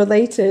kind of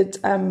related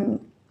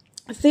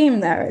theme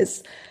there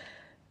is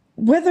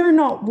whether or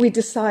not we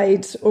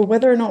decide or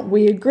whether or not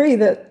we agree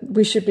that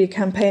we should be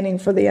campaigning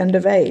for the end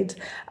of aid.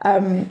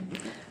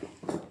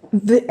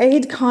 The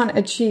aid can't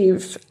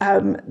achieve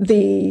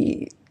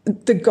the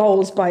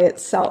goals by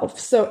itself.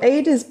 So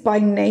aid is by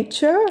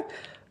nature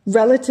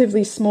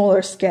relatively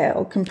smaller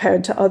scale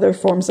compared to other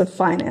forms of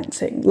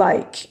financing,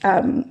 like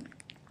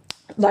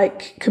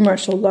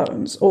commercial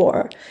loans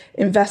or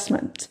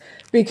investment,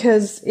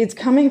 because it's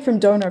coming from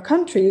donor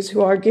countries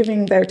who are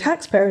giving their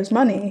taxpayers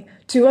money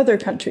to other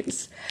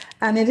countries.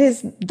 And it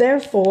is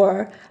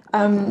therefore,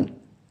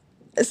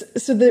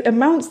 so the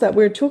amounts that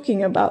we're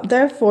talking about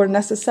therefore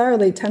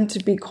necessarily tend to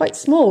be quite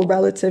small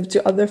relative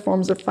to other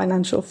forms of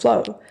financial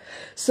flow.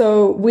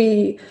 So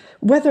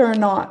whether or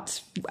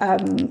not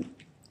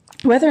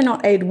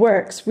aid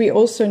works, we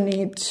also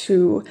need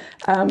to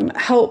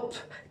help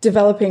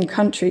developing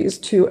countries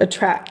to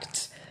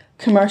attract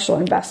commercial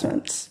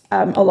investments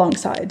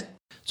alongside.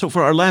 So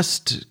for our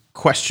last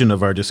question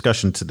of our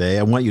discussion today,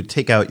 I want you to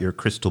take out your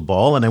crystal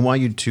ball and I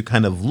want you to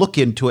kind of look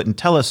into it and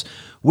tell us,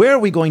 where are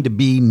we going to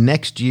be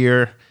next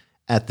year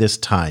at this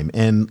time?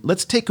 And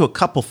let's take a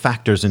couple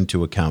factors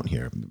into account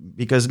here,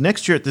 because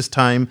next year at this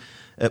time,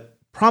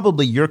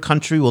 probably your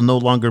country will no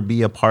longer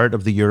be a part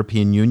of the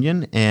European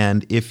Union.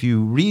 And if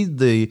you read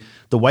the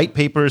white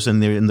papers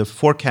and they're in the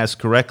forecast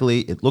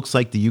correctly, it looks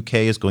like the UK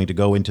is going to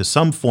go into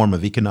some form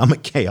of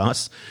economic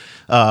chaos.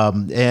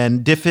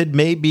 And DFID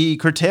may be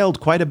curtailed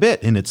quite a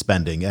bit in its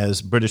spending,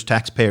 as British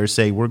taxpayers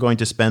say, we're going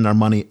to spend our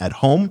money at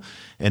home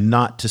and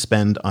not to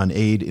spend on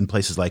aid in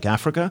places like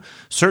Africa.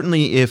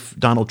 Certainly, if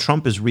Donald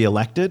Trump is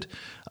reelected,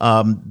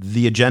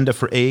 the agenda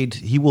for aid,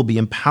 he will be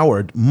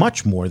empowered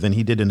much more than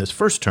he did in his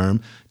first term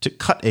to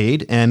cut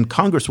aid, and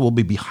Congress will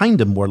be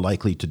behind him more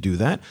likely to do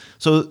that.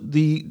 So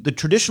the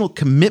traditional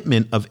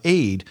commitment of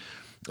aid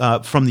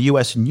from the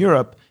U.S. and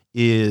Europe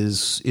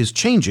is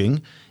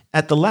changing.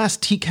 At the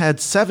last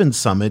TCAD 7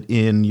 summit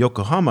in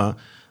Yokohama,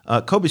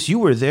 Cobus, you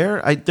were there.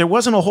 There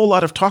wasn't a whole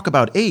lot of talk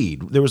about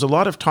aid. There was a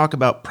lot of talk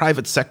about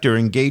private sector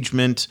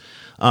engagement,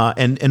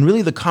 and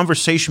really the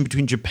conversation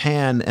between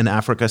Japan and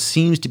Africa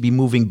seems to be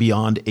moving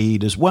beyond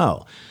aid as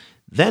well.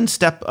 Then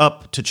step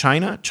up to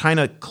China.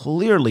 China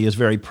clearly is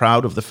very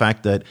proud of the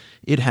fact that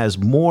it has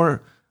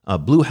more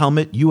Blue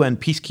Helmet UN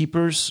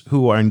peacekeepers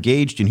who are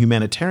engaged in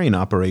humanitarian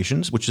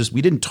operations, which is, we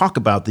didn't talk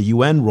about the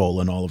UN role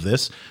in all of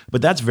this,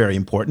 but that's very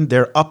important.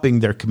 They're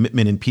upping their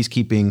commitment in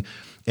peacekeeping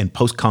and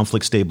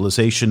post-conflict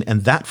stabilization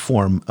and that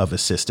form of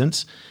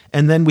assistance.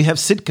 And then we have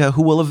Sitka,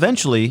 who will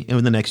eventually,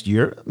 in the next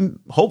year,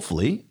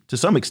 hopefully, to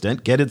some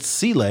extent, get its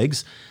sea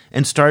legs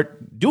and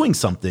start doing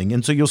something.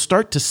 And so you'll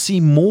start to see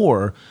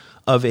more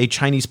of a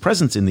Chinese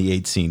presence in the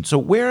aid scene. So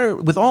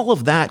with all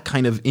of that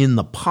kind of in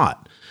the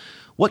pot,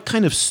 what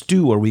kind of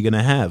stew are we going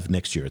to have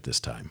next year at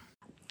this time?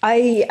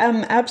 I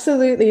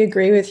absolutely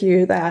agree with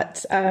you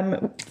that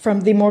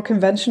from the more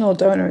conventional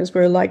donors,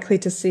 we're likely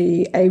to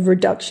see a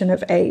reduction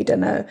of aid,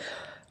 and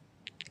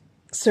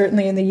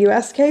certainly in the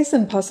US case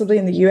and possibly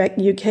in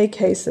the UK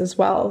case as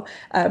well,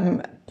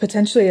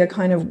 potentially a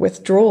kind of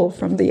withdrawal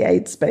from the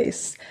aid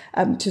space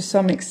to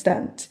some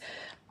extent.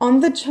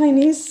 On the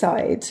Chinese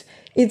side,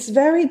 it's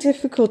very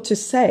difficult to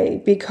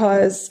say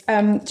because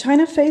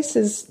China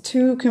faces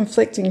two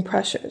conflicting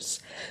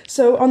pressures.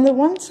 So on the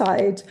one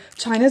side,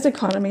 China's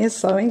economy is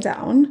slowing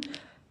down.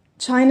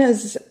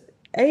 China's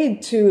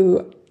aid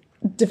to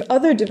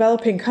other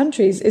developing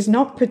countries is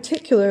not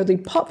particularly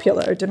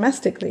popular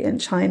domestically in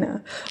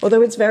China,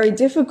 although it's very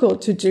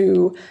difficult to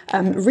do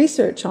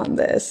research on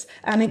this.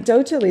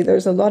 Anecdotally,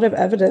 there's a lot of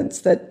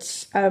evidence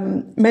that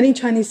many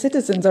Chinese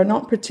citizens are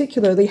not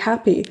particularly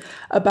happy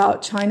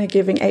about China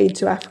giving aid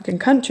to African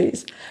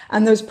countries.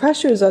 And those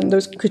pressures and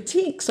those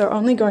critiques are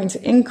only going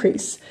to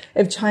increase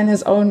if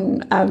China's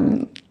own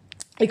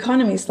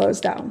economy slows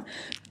down.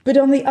 But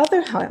on the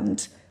other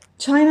hand,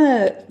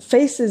 China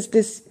faces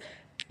this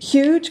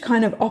huge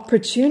kind of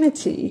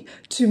opportunity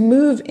to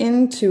move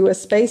into a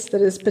space that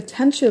is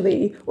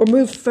potentially, or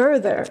move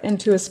further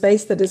into a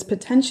space that is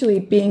potentially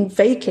being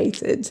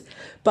vacated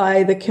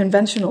by the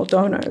conventional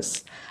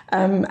donors.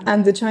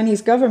 And the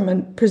Chinese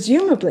government,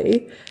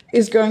 presumably,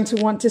 is going to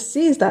want to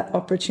seize that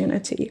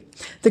opportunity.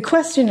 The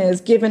question is,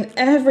 given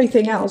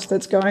everything else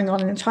that's going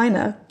on in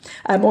China,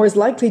 or is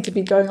likely to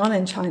be going on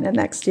in China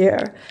next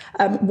year,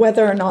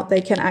 whether or not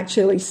they can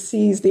actually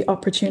seize the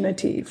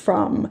opportunity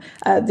from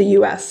the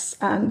US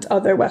and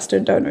other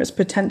Western donors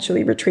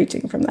potentially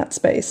retreating from that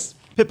space.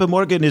 Pippa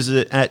Morgan is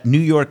at New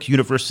York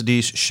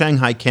University's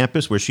Shanghai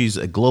campus, where she's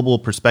a Global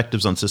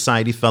Perspectives on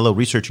Society fellow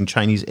researching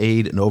Chinese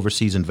aid and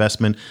overseas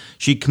investment.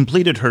 She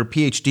completed her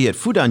PhD at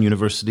Fudan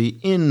University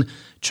in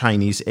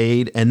Chinese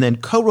aid, and then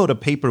co-wrote a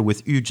paper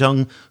with Yu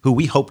Zheng, who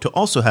we hope to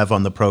also have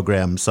on the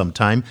program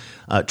sometime,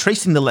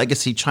 tracing the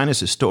legacy, China's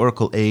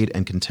historical aid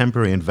and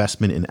contemporary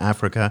investment in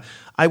Africa.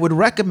 I would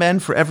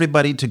recommend for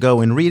everybody to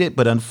go and read it,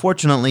 but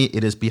unfortunately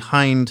it is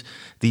behind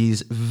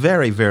these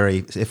very, very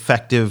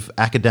effective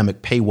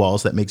academic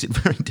paywalls that makes it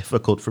very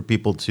difficult for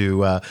people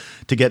to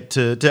get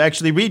to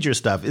actually read your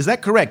stuff. Is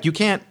that correct? You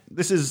can't,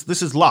 this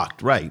is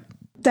locked, right?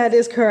 That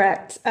is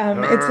correct.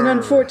 It's an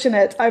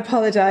unfortunate, I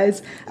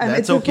apologize.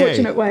 It's an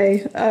unfortunate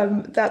way.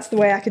 That's the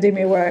way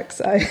academia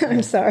works.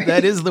 I'm sorry.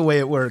 That is the way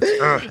it works.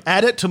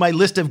 Add it to my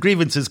list of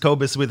grievances,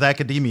 Cobus, with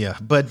academia.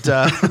 But,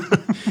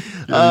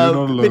 you're not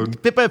alone.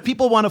 Pippa, if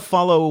people want to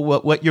follow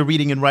what you're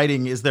reading and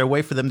writing, is there a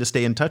way for them to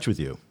stay in touch with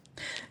you?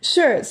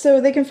 Sure. So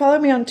they can follow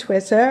me on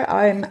Twitter.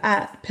 I'm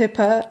at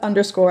Pippa_A_M.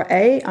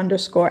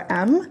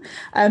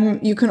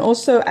 You can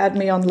also add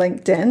me on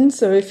LinkedIn.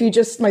 So if you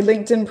my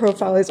LinkedIn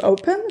profile is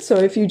open. So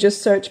if you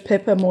just search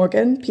Pippa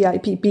Morgan,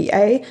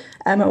 PIPPA_MORGAN,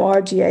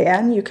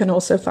 you can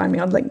also find me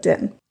on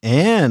LinkedIn.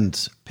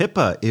 And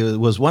Pippa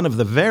was one of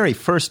the very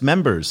first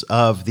members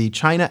of the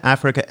China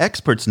Africa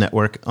Experts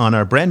Network on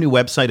our brand new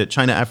website at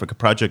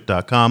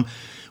ChinaAfricaProject.com.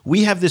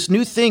 We have this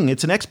new thing.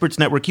 It's an experts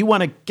network. You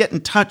want to get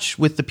in touch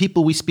with the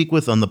people we speak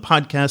with on the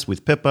podcast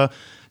with Pippa,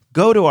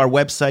 go to our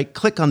website,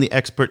 click on the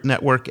expert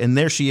network, and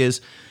there she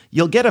is.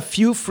 You'll get a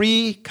few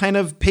free kind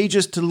of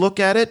pages to look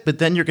at it, but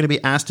then you're going to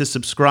be asked to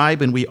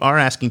subscribe, and we are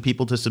asking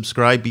people to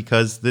subscribe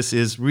because this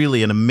is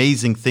really an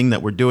amazing thing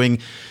that we're doing.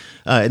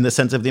 In the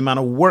sense of the amount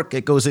of work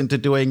it goes into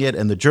doing it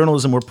and the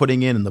journalism we're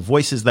putting in and the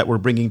voices that we're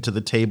bringing to the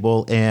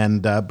table.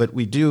 And but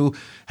we do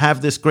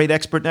have this great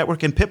expert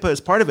network, and Pippa is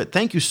part of it.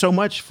 Thank you so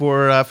much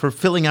for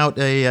filling out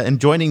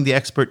and joining the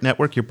expert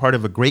network. You're part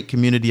of a great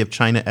community of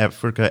China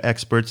Africa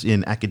experts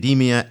in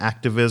academia,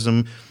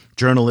 activism,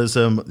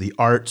 journalism, the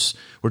arts.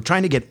 We're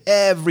trying to get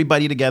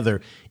everybody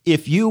together.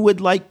 If you would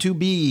like to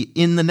be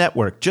in the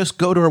network, just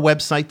go to our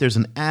website. There's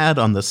an ad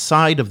on the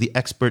side of the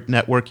expert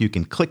network. You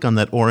can click on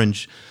that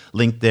orange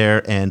link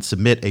there and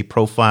submit a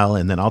profile,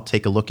 and then I'll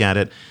take a look at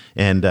it.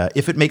 And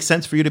if it makes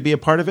sense for you to be a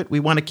part of it, we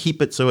want to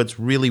keep it so it's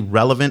really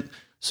relevant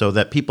so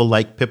that people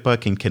like Pippa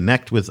can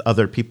connect with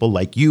other people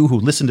like you who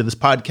listen to this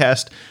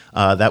podcast.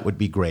 That would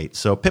be great.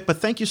 So Pippa,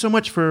 thank you so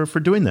much for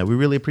doing that. We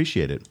really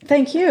appreciate it.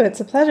 Thank you.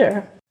 It's a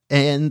pleasure.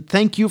 And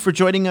thank you for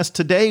joining us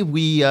today.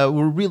 We're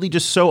really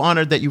just so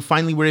honored that you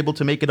finally were able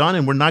to make it on,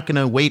 and we're not going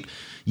to wait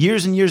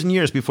years and years and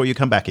years before you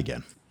come back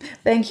again.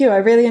 Thank you. I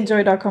really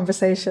enjoyed our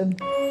conversation.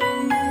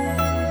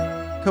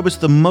 Cobus,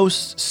 the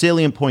most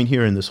salient point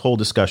here in this whole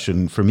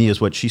discussion for me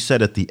is what she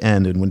said at the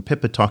end, and when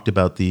Pippa talked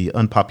about the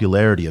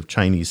unpopularity of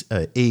Chinese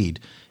aid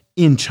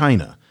in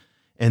China.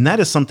 And that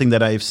is something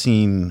that I've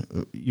seen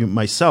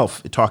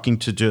myself talking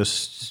to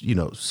just,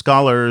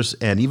 scholars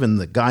and even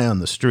the guy on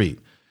the street.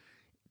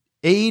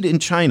 Aid in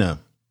China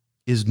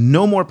is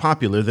no more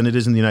popular than it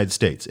is in the United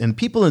States. And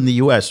people in the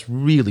U.S.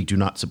 really do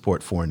not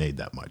support foreign aid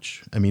that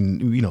much. I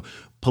mean,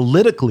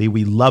 politically,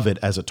 we love it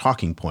as a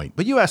talking point.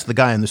 But you ask the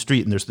guy on the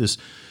street, and there's this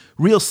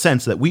real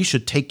sense that we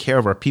should take care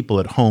of our people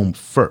at home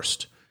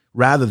first,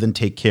 rather than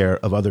take care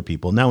of other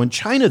people. Now, in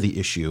China, the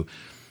issue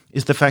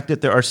is the fact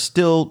that there are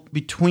still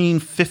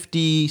between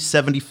 50,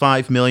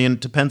 75 million,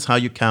 depends how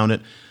you count it,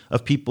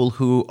 of people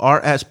who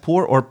are as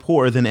poor or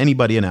poorer than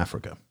anybody in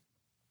Africa.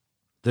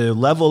 The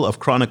level of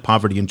chronic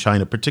poverty in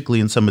China,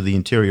 particularly in some of the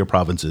interior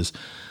provinces,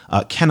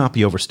 cannot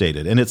be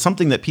overstated. And it's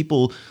something that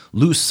people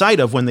lose sight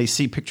of when they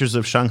see pictures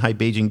of Shanghai,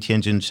 Beijing,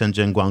 Tianjin,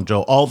 Shenzhen,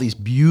 Guangzhou, all these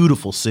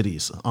beautiful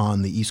cities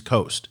on the East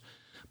Coast.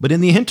 But in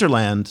the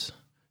hinterland,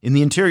 in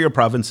the interior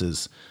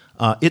provinces,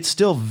 it's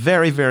still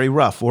very, very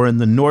rough. Or in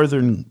the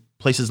northern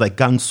places like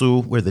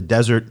Gansu, where the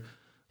desert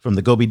from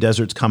the Gobi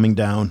Desert's coming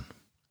down,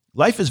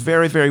 life is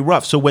very, very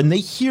rough. So when they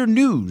hear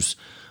news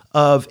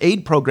of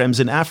aid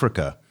programs in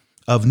Africa,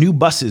 of new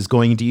buses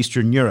going into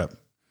Eastern Europe,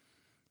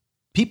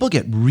 people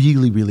get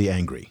really, really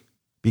angry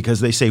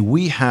because they say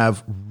we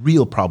have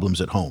real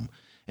problems at home.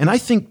 And I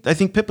think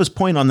Pippa's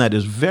point on that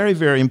is very,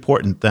 very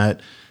important,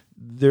 that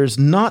there's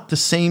not the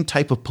same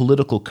type of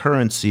political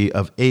currency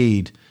of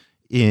aid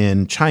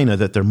in China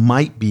that there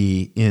might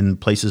be in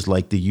places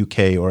like the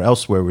UK or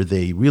elsewhere, where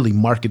they really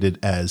market it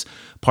as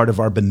part of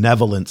our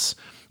benevolence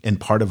and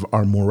part of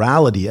our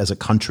morality as a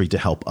country to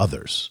help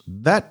others.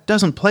 That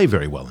doesn't play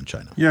very well in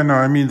China. Yeah, no,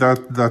 I mean,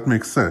 that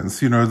makes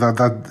sense.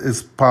 That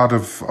is part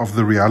of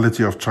the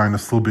reality of China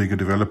still being a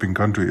developing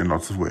country in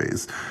lots of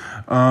ways.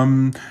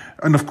 And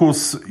of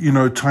course,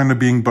 China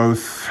being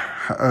both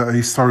a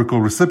historical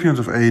recipient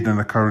of aid and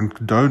a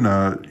current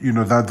donor,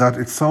 that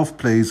itself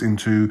plays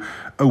into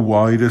a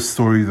wider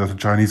story that the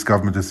Chinese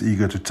government is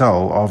eager to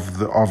tell of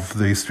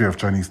the history of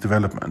Chinese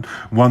development.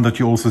 One that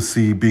you also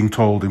see being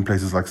told in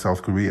places like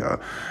South Korea.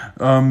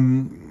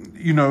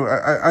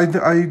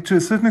 I to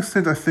a certain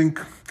extent, I think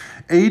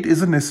aid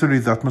isn't necessarily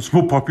that much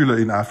more popular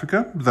in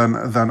Africa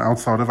than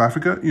outside of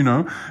Africa,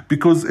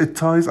 because it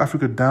ties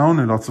Africa down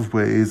in lots of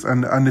ways,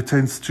 and it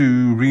tends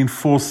to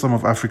reinforce some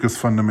of Africa's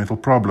fundamental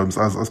problems,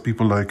 as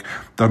people like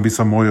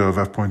Dambisa Moyo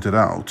have pointed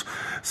out.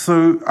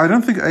 So I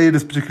don't think aid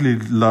is particularly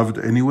loved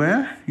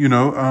anywhere,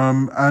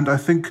 and I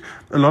think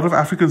a lot of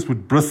Africans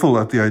would bristle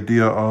at the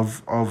idea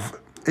of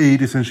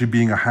aid essentially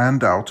being a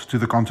handout to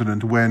the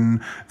continent,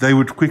 when they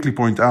would quickly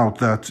point out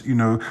that,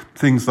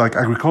 things like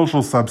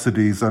agricultural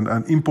subsidies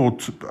and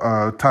import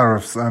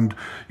tariffs and,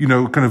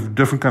 kind of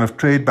different kind of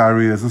trade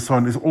barriers and so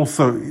on is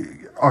also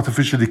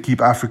artificially keep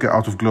Africa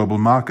out of global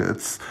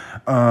markets,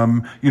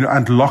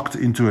 and locked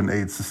into an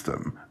aid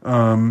system.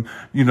 And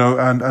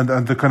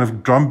the kind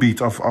of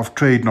drumbeat of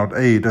trade, not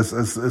aid,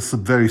 is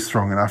very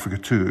strong in Africa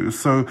too.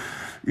 So,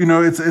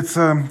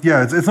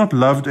 it's not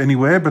loved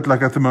anywhere, but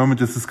like at the moment,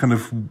 it's this kind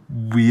of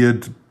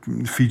weird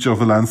feature of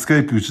the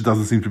landscape which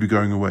doesn't seem to be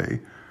going away.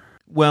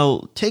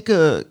 Well,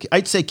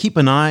 I'd say keep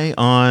an eye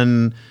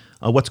on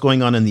what's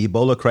going on in the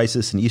Ebola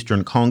crisis in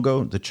Eastern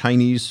Congo. The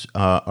Chinese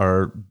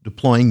are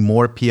deploying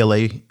more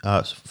PLA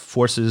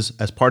forces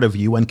as part of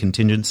UN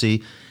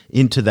contingency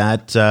into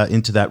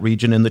that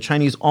region. And the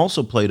Chinese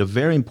also played a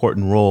very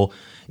important role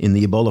in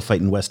the Ebola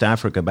fight in West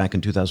Africa back in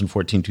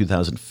 2014,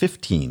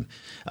 2015.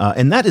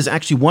 And that is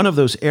actually one of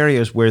those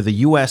areas where the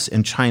U.S.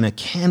 and China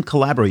can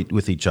collaborate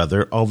with each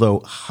other, although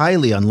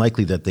highly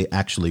unlikely that they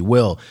actually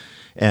will.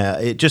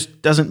 It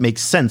just doesn't make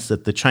sense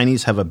that the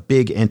Chinese have a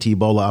big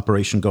anti-Ebola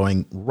operation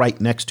going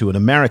right next to an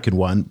American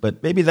one,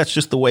 but maybe that's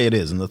just the way it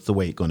is, and that's the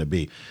way it's going to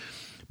be.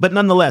 But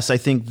nonetheless, I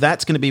think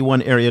that's going to be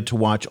one area to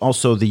watch.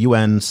 Also, the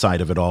UN side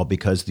of it all,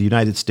 because the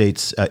United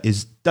States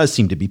does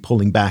seem to be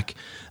pulling back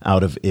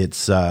out of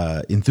its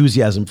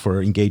enthusiasm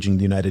for engaging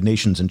the United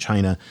Nations, and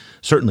China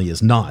certainly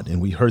is not.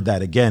 And we heard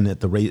that again at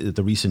the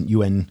recent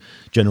UN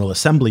General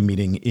Assembly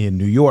meeting in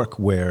New York,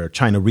 where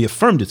China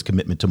reaffirmed its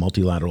commitment to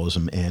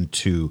multilateralism and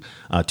to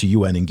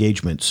UN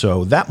engagement.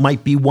 So that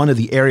might be one of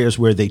the areas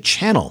where they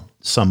channel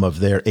some of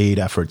their aid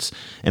efforts.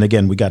 And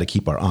again, we got to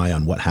keep our eye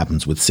on what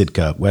happens with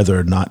Sitka. Whether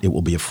or not it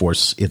will be a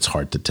force, it's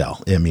hard to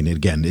tell. I mean,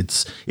 again,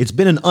 it's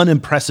been an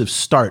unimpressive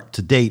start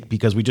to date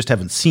because we just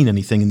haven't seen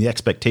anything and the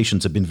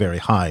expectations have been very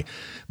high.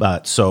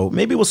 But so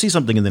maybe we'll see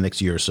something in the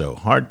next year or so.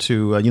 Hard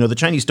to, the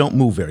Chinese don't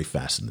move very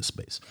fast in this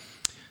space.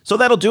 So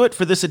that'll do it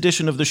for this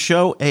edition of the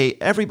show. Hey,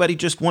 everybody,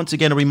 just once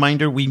again, a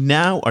reminder, we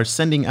now are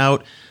sending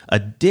out a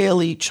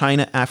daily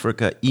China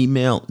Africa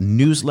email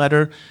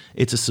newsletter.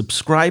 It's a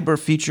subscriber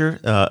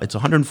feature. It's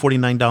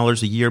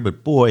 $149 a year,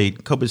 but boy,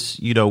 Cobus,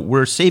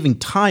 we're saving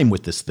time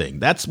with this thing.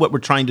 That's what we're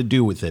trying to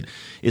do with it,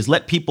 is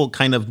let people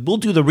we'll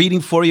do the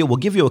reading for you. We'll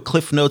give you a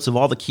cliff notes of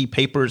all the key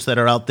papers that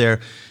are out there.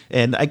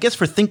 And I guess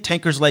for think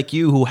tankers like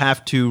you who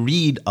have to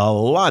read a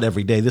lot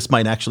every day, this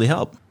might actually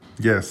help.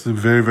 Yes,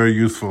 very, very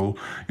useful.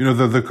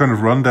 The kind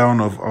of rundown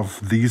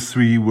of these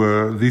three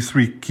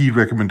key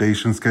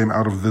recommendations came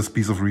out of this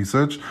piece of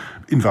research.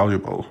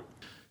 Invaluable.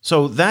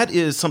 So that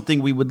is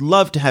something we would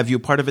love to have you a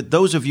part of it.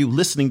 Those of you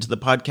listening to the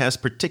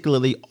podcast,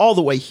 particularly all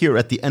the way here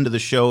at the end of the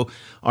show,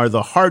 are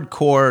the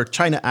hardcore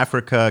China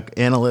Africa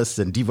analysts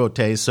and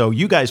devotees. So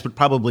you guys would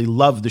probably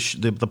love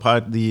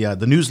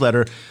the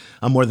newsletter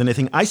more than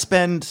anything.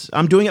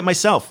 I'm doing it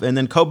myself, and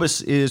then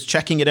Cobus is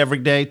checking it every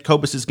day.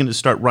 Cobus is going to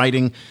start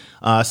writing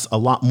us a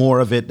lot more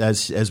of it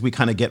as we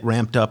kind of get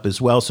ramped up as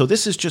well. So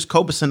this is just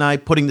Cobus and I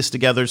putting this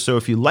together. So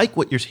if you like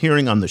what you're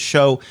hearing on the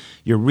show,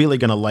 you're really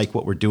going to like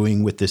what we're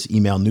doing with this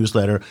email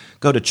newsletter.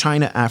 Go to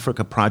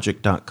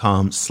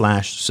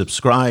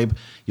ChinaAfricaProject.com/subscribe.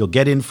 You'll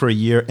get in for a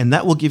year, and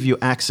that will give you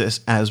access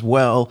as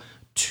well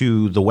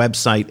to the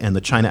website and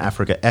the China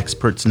Africa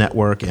Experts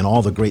Network and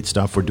all the great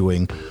stuff we're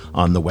doing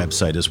on the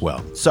website as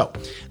well. So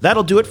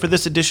that'll do it for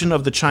this edition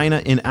of the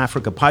China in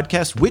Africa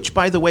podcast, which,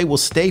 by the way, will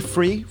stay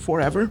free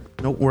forever.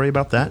 Don't worry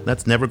about that.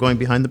 That's never going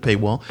behind the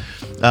paywall.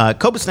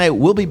 Cobus and I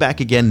will be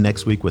back again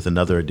next week with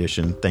another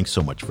edition. Thanks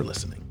so much for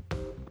listening.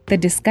 The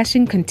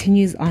discussion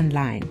continues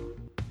online.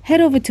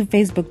 Head over to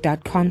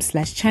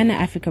facebook.com/China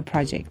Africa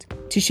Project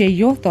to share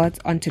your thoughts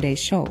on today's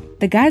show.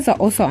 The guys are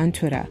also on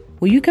Twitter,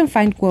 where you can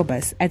find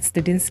Kobus at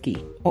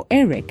Stadinsky or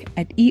Eric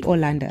at E.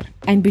 Olander.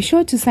 And be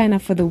sure to sign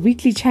up for the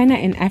weekly China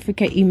in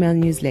Africa email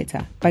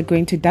newsletter by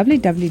going to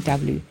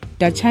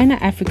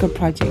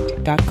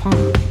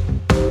www.ChinaAfricaProject.com.